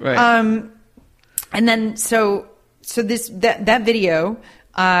funny. Right. And then, so that video,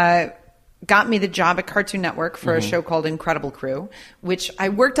 got me the job at Cartoon Network for a show called Incredible Crew, which I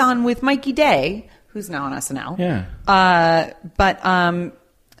worked on with Mikey Day, who's now on SNL. Yeah. But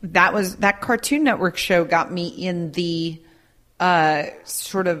that Cartoon Network show got me in the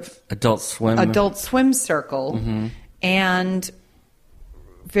sort of Adult Swim circle. And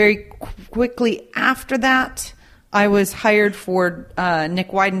very quickly after that, I was hired for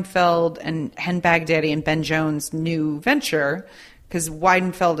Nick Weidenfeld and Hen Baghdadi and Ben Jones' new venture, because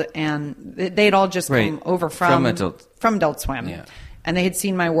Weidenfeld and they'd all just come over from Adult Swim. Yeah. And they had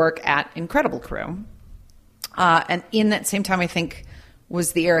seen my work at Incredible Crew. And in that same time, I think,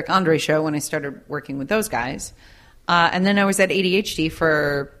 was the Eric Andre show when I started working with those guys. And then I was at ADHD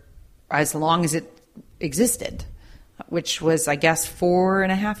for as long as it existed, which was, I guess,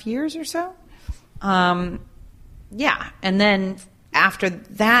 4.5 years or so. Yeah. And then after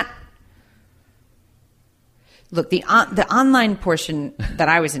that, look, the online portion that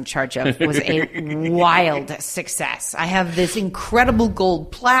I was in charge of was a wild success. I have this incredible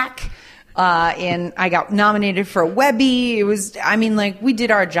gold plaque, and I got nominated for a Webby. It was, we did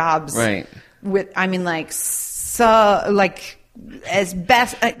our jobs right with, as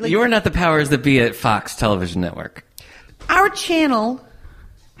best. You are not the powers that be at Fox Television Network. Our channel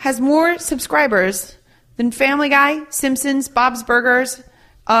has more subscribers than Family Guy, Simpsons, Bob's Burgers.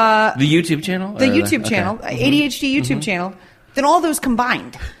 The YouTube channel? The YouTube channel, ADHD YouTube channel, than all those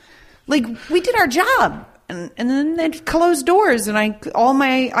combined. Like, we did our job, and then they closed doors, and all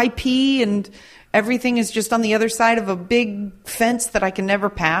my IP and everything is just on the other side of a big fence that I can never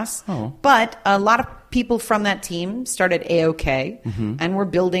pass. Oh. But a lot of people from that team started AOK, and we're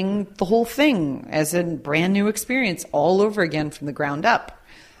building the whole thing as a brand new experience all over again from the ground up.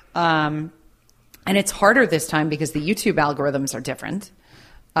 And it's harder this time because the YouTube algorithms are different.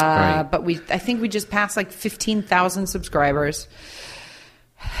 Right. But I think we just passed 15,000 subscribers.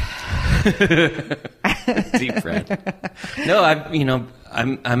 Deep breath. No,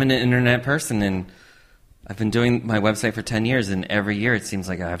 I'm an internet person, and I've been doing my website for 10 years, and every year it seems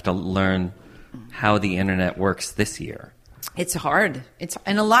like I have to learn how the internet works this year. It's hard.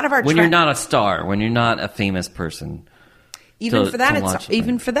 And a lot of our when you're not a star, when you're not a famous person. Even for that,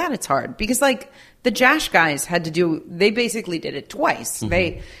 it's hard because the Jash guys they basically did it twice.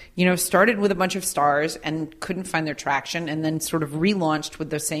 They, started with a bunch of stars and couldn't find their traction, and then sort of relaunched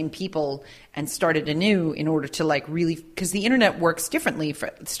with the same people and started anew in order to really, because the internet works differently.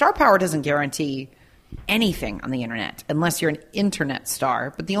 Star power doesn't guarantee anything on the internet unless you're an internet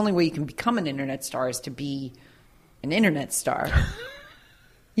star. But the only way you can become an internet star is to be an internet star.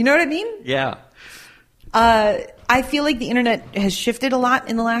 You know what I mean? Yeah. I feel like the internet has shifted a lot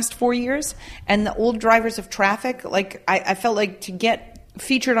in the last 4 years, and the old drivers of traffic, I felt like to get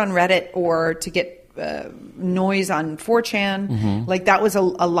featured on Reddit or to get noise on 4chan, that was a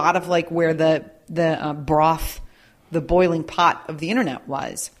lot of where the broth, the boiling pot of the internet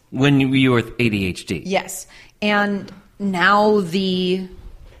was. When you were with ADHD. Yes. And now the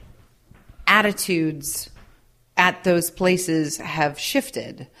attitudes at those places have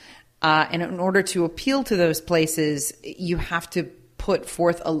shifted. And in order to appeal to those places, you have to put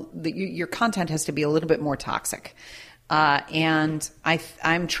forth your content has to be a little bit more toxic. And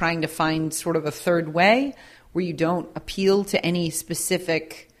I'm trying to find sort of a third way where you don't appeal to any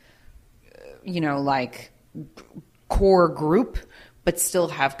specific, core group, but still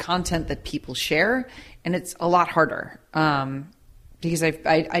have content that people share. And it's a lot harder because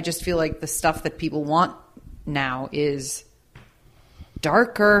I just feel like the stuff that people want now is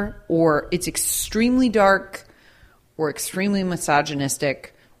darker, or it's extremely dark, or extremely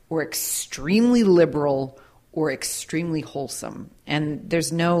misogynistic, or extremely liberal, or extremely wholesome. And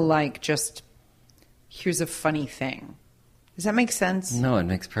there's no just, here's a funny thing. Does that make sense? No, it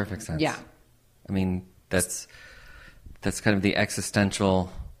makes perfect sense. Yeah. I mean, that's kind of the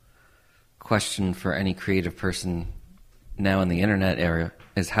existential question for any creative person now in the internet era,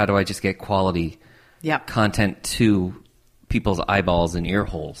 is how do I just get quality content to people's eyeballs and ear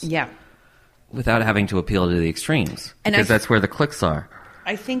holes without having to appeal to the extremes, because that's where the clicks are.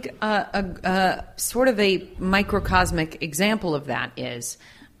 I think sort of a microcosmic example of that is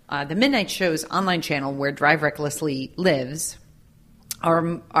the Midnight Show's online channel where Drive Recklessly lives,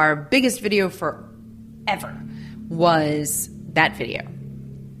 our biggest video forever was that video.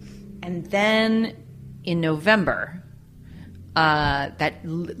 And then in November, that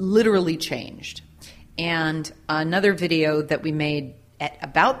literally changed. And another video that we made at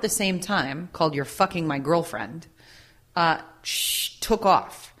about the same time called You're Fucking My Girlfriend took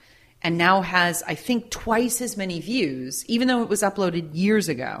off and now has, I think, twice as many views, even though it was uploaded years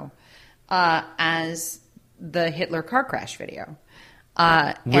ago, as the Hitler car crash video.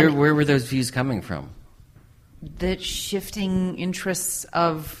 Where were those views coming from? The shifting interests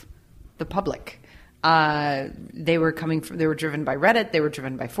of the public. They were driven by Reddit, they were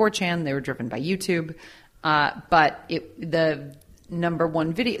driven by 4chan, they were driven by YouTube. But the number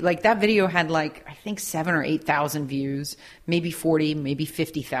one video, like that video had like, I think 7,000 or 8,000 views, maybe 40, maybe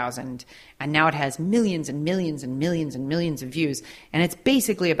 50,000. And now it has millions and millions and millions and millions of views. And it's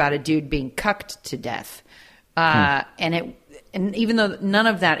basically about a dude being cucked to death. And even though none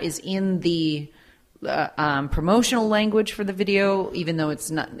of that is in the promotional language for the video, even though it's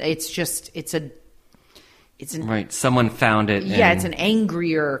not, right. Someone found it. Yeah, it's an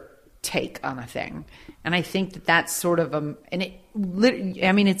angrier take on a thing. And I think that's sort of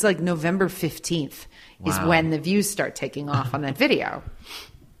it's like November 15th is when the views start taking off on that video.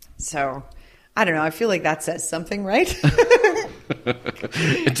 So, I don't know. I feel like that says something, right?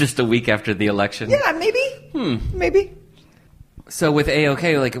 Just a week after the election. Yeah, maybe. Maybe. So with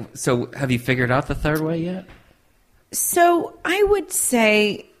AOK, have you figured out the third way yet? So I would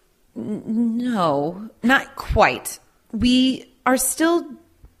say no, not quite.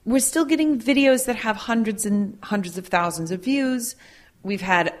 We're still getting videos that have hundreds and hundreds of thousands of views. We've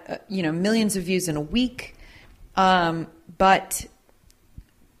had, millions of views in a week. But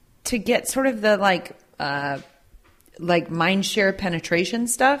to get sort of the mind share penetration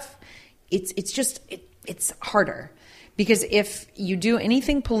stuff, it's harder. Because if you do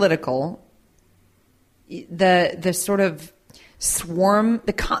anything political, the sort of swarm,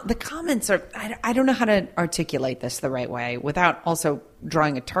 the comments are, I don't know how to articulate this the right way without also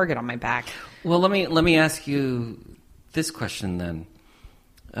drawing a target on my back. Well, let me ask you this question then.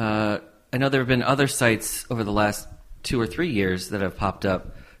 I know there have been other sites over the last 2 or 3 years that have popped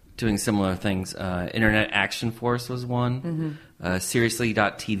up doing similar things. Internet Action Force was one. Mm-hmm.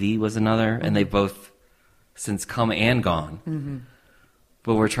 Seriously.tv was another. Mm-hmm. And they both since come and gone. Mm-hmm.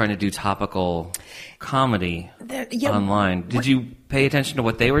 But we're trying to do topical comedy online. Did you pay attention to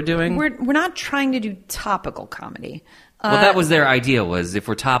what they were doing? We're not trying to do topical comedy. Well, that was their idea, was if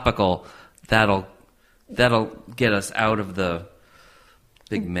we're topical, that'll get us out of the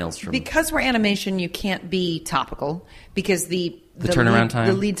big maelstrom. Because we're animation, you can't be topical because the turnaround time?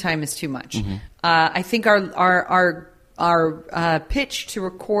 The lead time is too much. Mm-hmm. I think our pitch to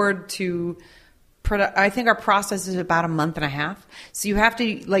record to... I think our process is about a month and a half. So you have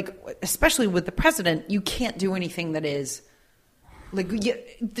to, especially with the president, you can't do anything that is, the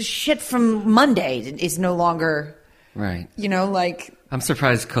shit from Monday is no longer... Right. I'm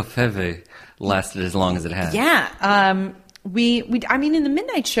surprised Kofeve lasted as long as it has. Yeah. In the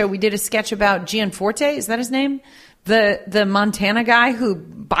Midnight Show, we did a sketch about Gianforte. Is that his name? The Montana guy who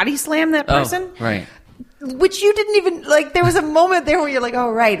body slammed that person? Oh, right. Which you didn't even, there was a moment there where you're like, oh,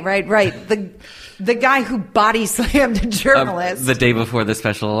 right. The guy who body slammed a journalist. The day before the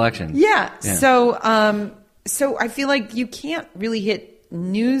special election. Yeah. So I feel like you can't really hit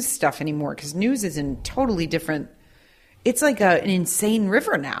news stuff anymore because news is in totally different... It's like an insane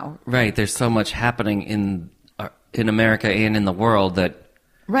river now. Right. There's so much happening in America and in the world that...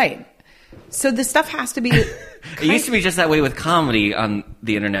 Right. So the stuff has to be... It used to be just that way with comedy on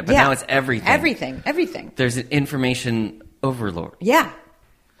the internet, but now it's everything. Everything. There's an information overlord. Yeah.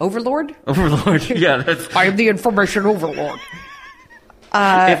 Overlord? Overlord. Yeah. I'm the information overlord.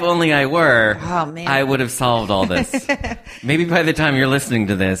 If only I were, man. I would have solved all this. Maybe by the time you're listening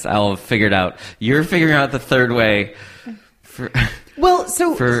to this, I'll have figured out. You're figuring out the third way for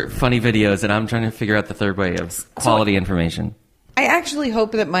funny videos, and I'm trying to figure out the third way of quality information. I actually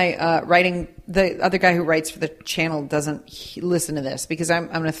hope that my the other guy who writes for the channel doesn't listen to this because I'm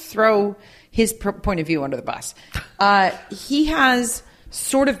going to throw his point of view under the bus. He has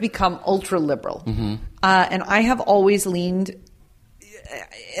sort of become ultra liberal, mm-hmm. And I have always leaned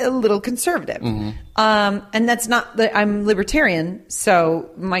a little conservative, mm-hmm. And that's not that I'm libertarian, so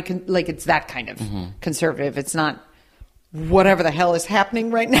it's that kind of mm-hmm. conservative. It's not whatever the hell is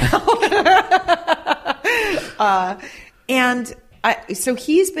happening right now. So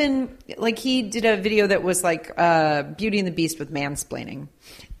he's been he did a video that was Beauty and the Beast with mansplaining,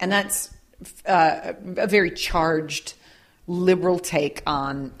 and that's a very charged liberal take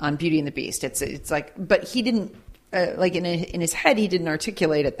on Beauty and the Beast. It's like, but he didn't like in his head, he didn't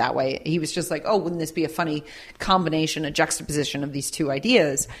articulate it that way. He was just like, oh, wouldn't this be a funny combination, a juxtaposition of these two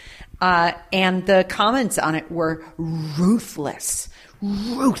ideas? And the comments on it were ruthless.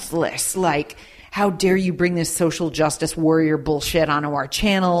 Like, how dare you bring this social justice warrior bullshit onto our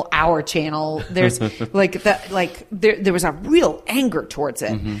channel? There's like that, like there was a real anger towards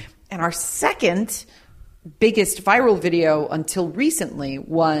it. Mm-hmm. And our second biggest viral video until recently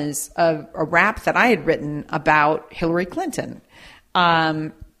was a rap that I had written about Hillary Clinton,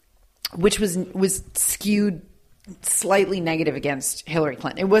 which was skewed slightly negative against Hillary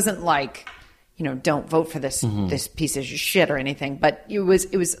Clinton. It wasn't like, don't vote for this this piece of shit or anything, but it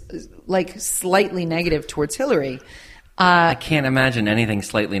was like slightly negative towards Hillary. I can't imagine anything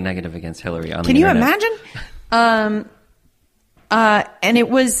slightly negative against Hillary on the internet. Can you imagine? And it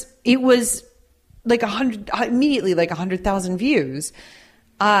was like 100,000 views.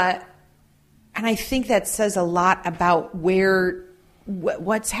 And I think that says a lot about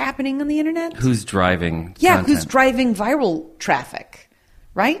what's happening on the internet. Who's driving content. Who's driving viral traffic,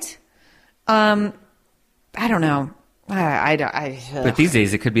 right? I don't know. But these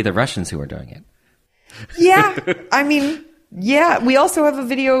days, it could be the Russians who are doing it. Yeah. I mean, yeah. We also have a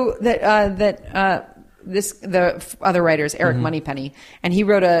video that the other writers, Eric Moneypenny, and he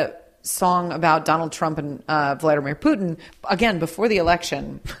wrote a song about Donald Trump and Vladimir Putin, again, before the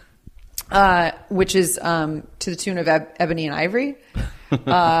election, which is to the tune of Ebony and Ivory.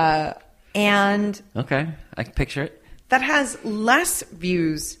 And okay, I can picture it. That has less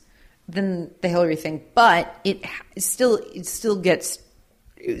views than the Hillary thing, but it still gets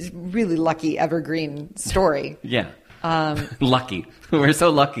really lucky evergreen story. Yeah. Lucky. We're so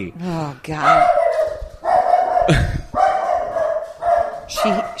lucky. Oh God.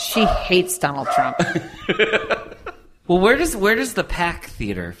 She hates Donald Trump. Well, where does the Pack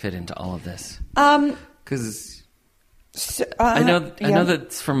Theater fit into all of this? Because I know that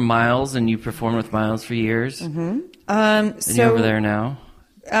it's from Miles, and you performed with Miles for years. Mm-hmm. And you're over there now,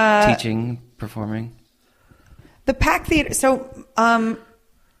 teaching, performing. The Pack Theater. So,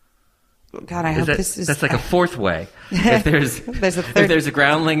 God, I hope this is... That's like a fourth way. If there's a third. If there's a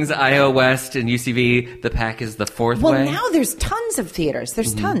Groundlings, IO West, and UCB, the Pack is the fourth way. Well, now there's tons of theaters.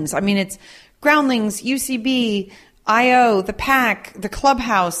 There's tons. I mean, it's Groundlings, UCB, IO, the Pack, the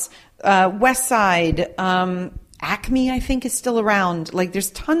Clubhouse, West Side, Acme, I think, is still around. Like,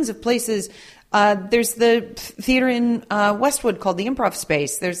 there's tons of places. There's the theater in Westwood called the Improv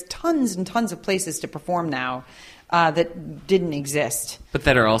Space. There's tons and tons of places to perform now that didn't exist. But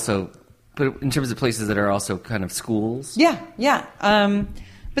that are also... But in terms of places that are also kind of schools? Yeah.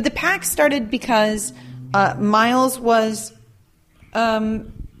 But the Pack started because Miles was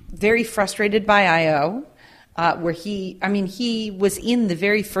very frustrated by I.O., where he was in the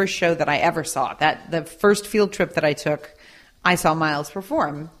very first show that I ever saw. The first field trip that I took, I saw Miles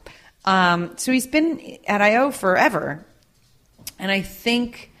perform. So he's been at I.O. forever. And I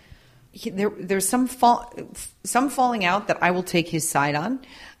think there's some falling out that I will take his side on.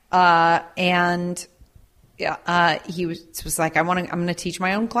 And he was like, I'm going to teach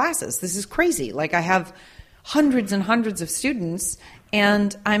my own classes. This is crazy. Like, I have hundreds and hundreds of students,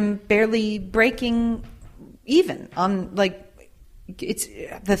 and I'm barely breaking even on, like,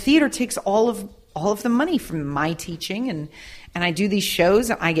 the theater takes all of the money from my teaching, and I do these shows,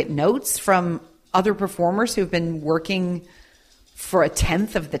 and I get notes from other performers who've been working for a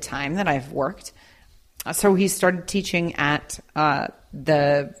tenth of the time that I've worked. So he started teaching at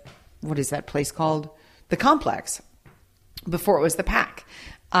what is that place called? The Complex, before it was the Pack.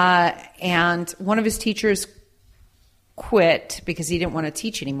 And one of his teachers quit because he didn't want to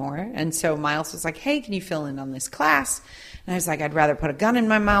teach anymore. And so Miles was like, hey, can you fill in on this class? And I was like, I'd rather put a gun in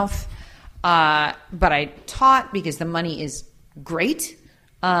my mouth. But I taught because the money is great.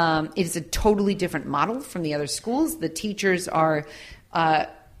 It is a totally different model from the other schools. The teachers are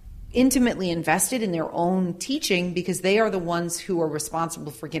intimately invested in their own teaching because they are the ones who are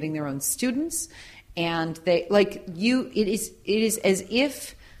responsible for getting their own students. And it is as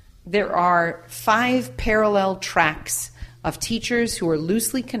if there are 5 parallel tracks of teachers who are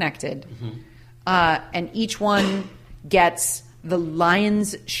loosely connected, and each one gets the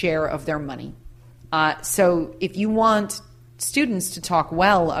lion's share of their money. So if you want students to talk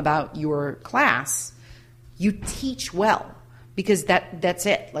well about your class, you teach well. Because that's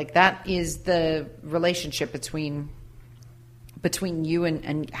it. Like, that is the relationship between you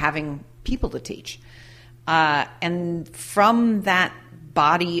and having people to teach. And from that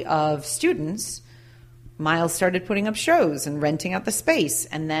body of students, Miles started putting up shows and renting out the space.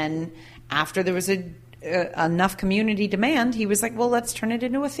 And then after there was enough community demand, he was like, well, let's turn it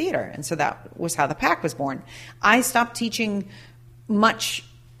into a theater. And so that was how the Pack was born. I stopped teaching much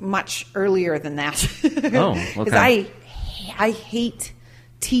earlier than that. Oh, okay. Because I hate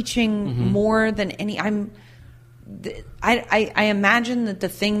teaching more than any. I imagine that the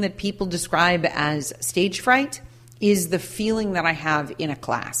thing that people describe as stage fright is the feeling that I have in a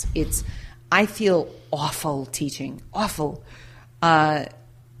class. I feel awful teaching, awful.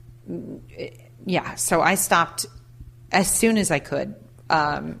 Yeah, so I stopped as soon as I could,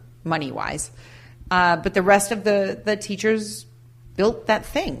 money-wise. But the rest of the teachers built that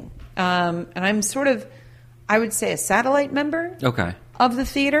thing. And I'm sort of, I would say, a satellite member of the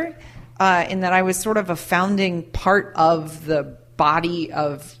theater, in that I was sort of a founding part of the body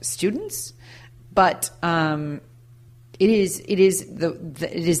of students. But it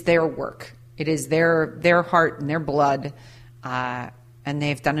is their work. It is their heart and their blood. And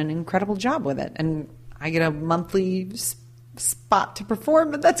they've done an incredible job with it. And I get a monthly spot to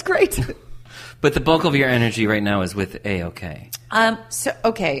perform, and that's great. But the bulk of your energy right now is with AOK.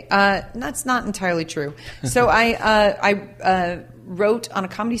 That's not entirely true. So I wrote on a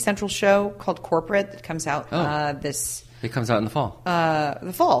Comedy Central show called Corporate that comes out It comes out in the fall.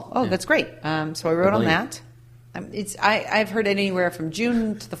 The fall. Oh, yeah. That's great. So I wrote on that. I've heard anywhere from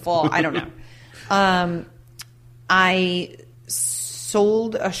June to the fall. I don't know. I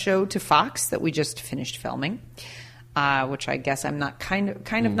sold a show to Fox that we just finished filming, which I guess I'm not kind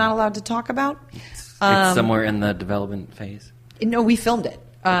of not allowed to talk about. It's somewhere in the development phase. No, we filmed it.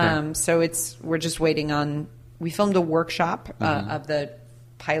 So we're just waiting on. We filmed a workshop of the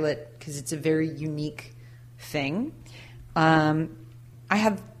pilot because it's a very unique thing. I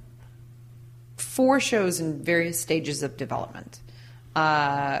have 4 shows in various stages of development,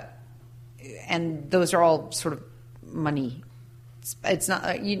 and those are all sort of money. It's not.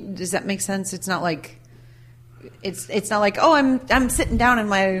 Does that make sense? It's not like. It's not like, oh, I'm sitting down in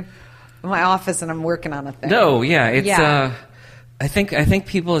my office and I'm working on a thing. No, yeah, it's. I think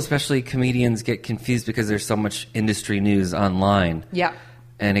people, especially comedians, get confused because there's so much industry news online. Yeah,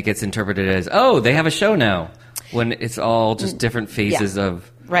 and it gets interpreted as, oh, they have a show now, when it's all just different phases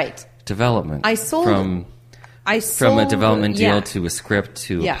of development. I sold from a development deal to a script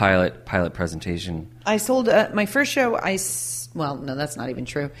to a pilot presentation. I sold my first show. Well, no, that's not even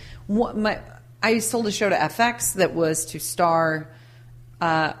true. I sold a show to FX that was to star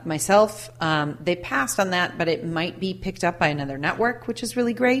myself. They passed on that, but it might be picked up by another network, which is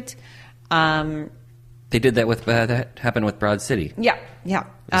really great. They did that with that happened with Broad City. Yeah. It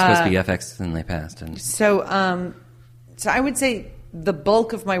was supposed to be FX, and they passed. And so I would say the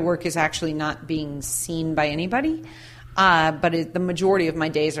bulk of my work is actually not being seen by anybody, but the majority of my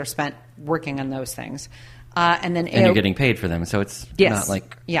days are spent working on those things. And then you're getting paid for them, so it's not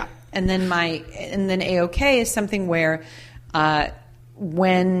like And then AOK is something where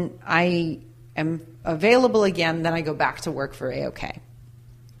when I am available again, then I go back to work for AOK.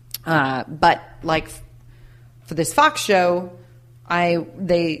 But like for this Fox show, I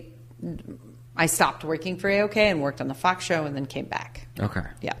stopped working for AOK and worked on the Fox show, and then came back. Okay.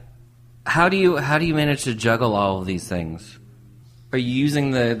 Yeah. How do you manage to juggle all of these things? Are you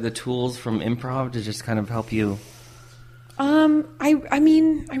using the tools from improv to just kind of help you? I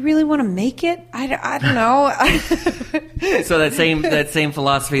mean, I really want to make it. I don't know. So that same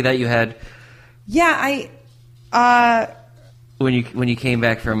philosophy that you had. Yeah, when you came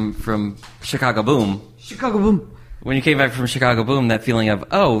back from Chicago Boom. When you came back from Chicago Boom, that feeling of,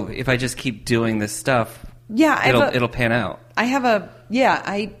 oh, if I just keep doing this stuff, it'll pan out.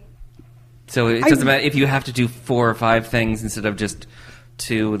 So it doesn't matter if you have to do 4 or 5 things instead of just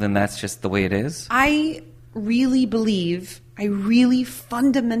 2, then that's just the way it is? I really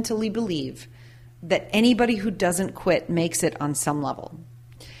fundamentally believe that anybody who doesn't quit makes it on some level.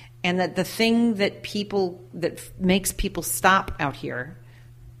 And that the thing that makes people stop out here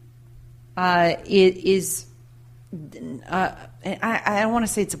is I don't want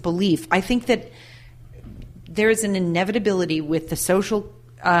to say it's a belief. I think that there is an inevitability with the social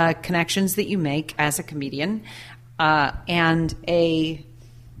connections that you make as a comedian, and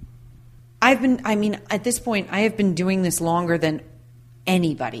at this point, I have been doing this longer than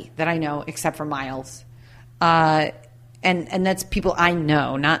anybody that I know, except for Miles, and that's people I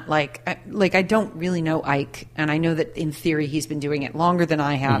know, not like I don't really know Ike, and I know that in theory he's been doing it longer than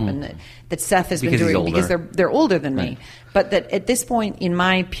I have, and that Seth has been doing it because they're older than me, but that at this point in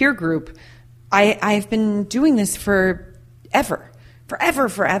my peer group, I've been doing this forever.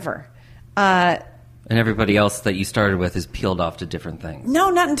 And everybody else that you started with is peeled off to different things.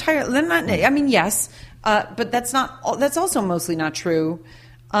 No, not entirely. They're not. I mean, yes, but that's also mostly not true.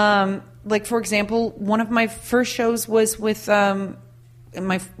 Like, for example, one of my first shows was with my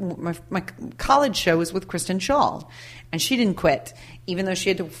college show was with Kristen Schaal, and she didn't quit, even though she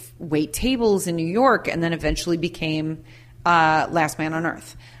had to wait tables in New York, and then eventually became Last Man on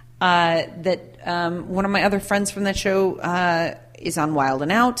Earth. One of my other friends from that show is on Wild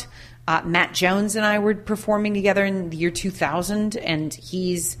and Out. Matt Jones and I were performing together in the year 2000, and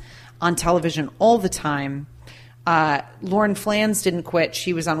he's on television all the time. Lauren Flans didn't quit.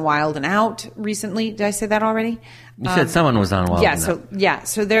 She was on Wild and Out recently. Did I say that already? You said someone was on Wild and Out.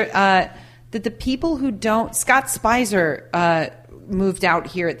 So there, the people who don't, Scott Spicer moved out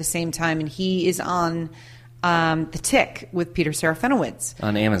here at the same time, and he is on The Tick with Peter Serafinowicz.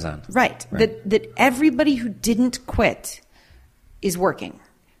 On Amazon. Right. That everybody who didn't quit is working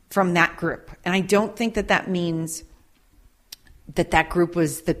from that group. And I don't think that means that group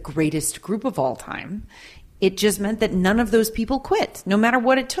was the greatest group of all time. It just meant that none of those people quit, no matter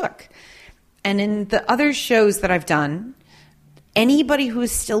what it took. And in the other shows that I've done, anybody who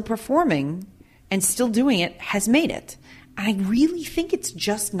is still performing and still doing it has made it. And I really think it's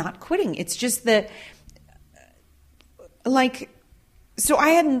just not quitting. It's just that, so I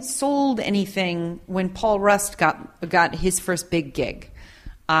hadn't sold anything when Paul Rust got his first big gig.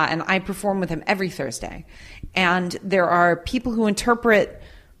 And I perform with him every Thursday. And there are people who interpret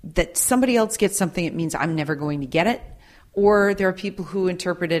that somebody else gets something, it means I'm never going to get it. Or there are people who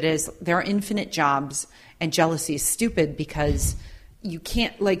interpret it as there are infinite jobs and jealousy is stupid because you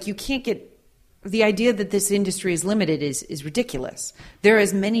can't get the idea that this industry is limited is ridiculous. There are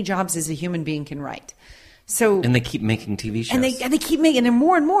as many jobs as a human being can write. And they keep making TV shows. And they keep making them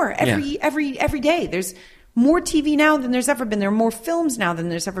more and more every day. There's more TV now than there's ever been. There are more films now than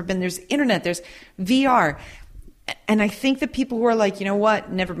there's ever been. There's internet. There's VR. And I think that people who are like, you know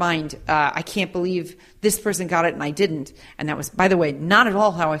what, never mind. I can't believe this person got it and I didn't. And that was, by the way, not at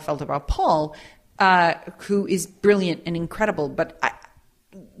all how I felt about Paul, who is brilliant and incredible. But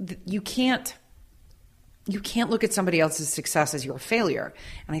you can't look at somebody else's success as your failure.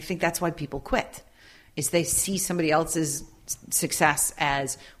 And I think that's why people quit, is they see somebody else's success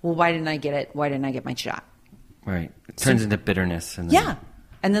as, well, why didn't I get it? Why didn't I get my shot? Right. It turns into bitterness. And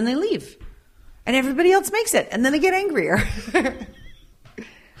and then they leave. And everybody else makes it. And then they get angrier.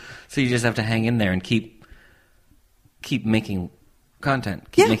 So you just have to hang in there and keep making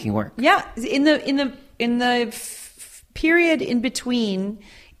content, keep making work. Yeah. In the period in between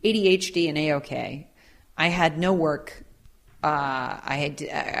ADHD and AOK, I had no work. My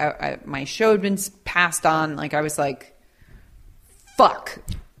show had been passed on. Like, I was like, fuck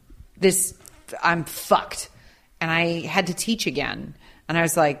this. I'm fucked. And I had to teach again. And I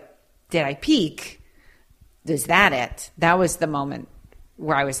was like, did I peak? Is that it? That was the moment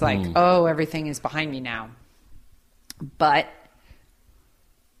where I was like, oh, everything is behind me now. But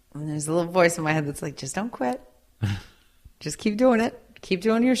there's a little voice in my head that's like, just don't quit. Just keep doing it. Keep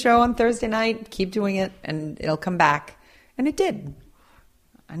doing your show on Thursday night. Keep doing it, and it'll come back. And it did.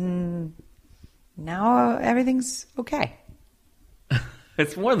 And now everything's okay.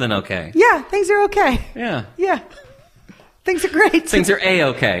 It's more than okay. Yeah, things are okay. Yeah. Yeah. Things are great. Things are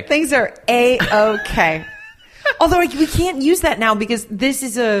A-okay. Things are A-okay. Although we can't use that now because this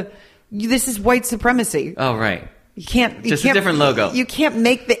is white supremacy. Oh, right. You can't. Just a different logo. You can't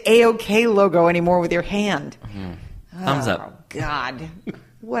make the A-okay logo anymore with your hand. Thumbs up. Oh, God.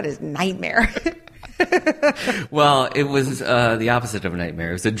 What a nightmare. Well, it was the opposite of a nightmare.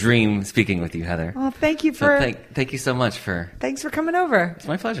 It was a dream speaking with you, Heather. Well, thank you for... So thank you so much for... Thanks for coming over. It's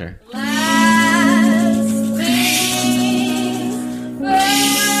my pleasure.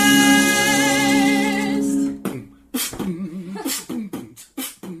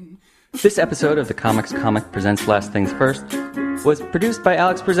 This episode of the Comics Comic Presents Last Things First was produced by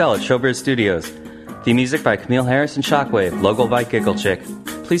Alex Brazell at Showbiz Studios. Theme music by Camille Harris and Shockwave, logo by Giggle Chick.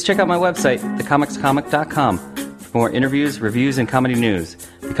 Please check out my website, thecomicscomic.com, for more interviews, reviews, and comedy news.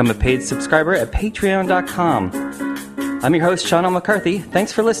 Become a paid subscriber at patreon.com. I'm your host, Sean L. McCarthy.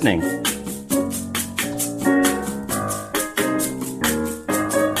 Thanks for listening.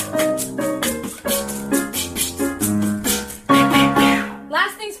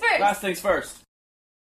 Last things first.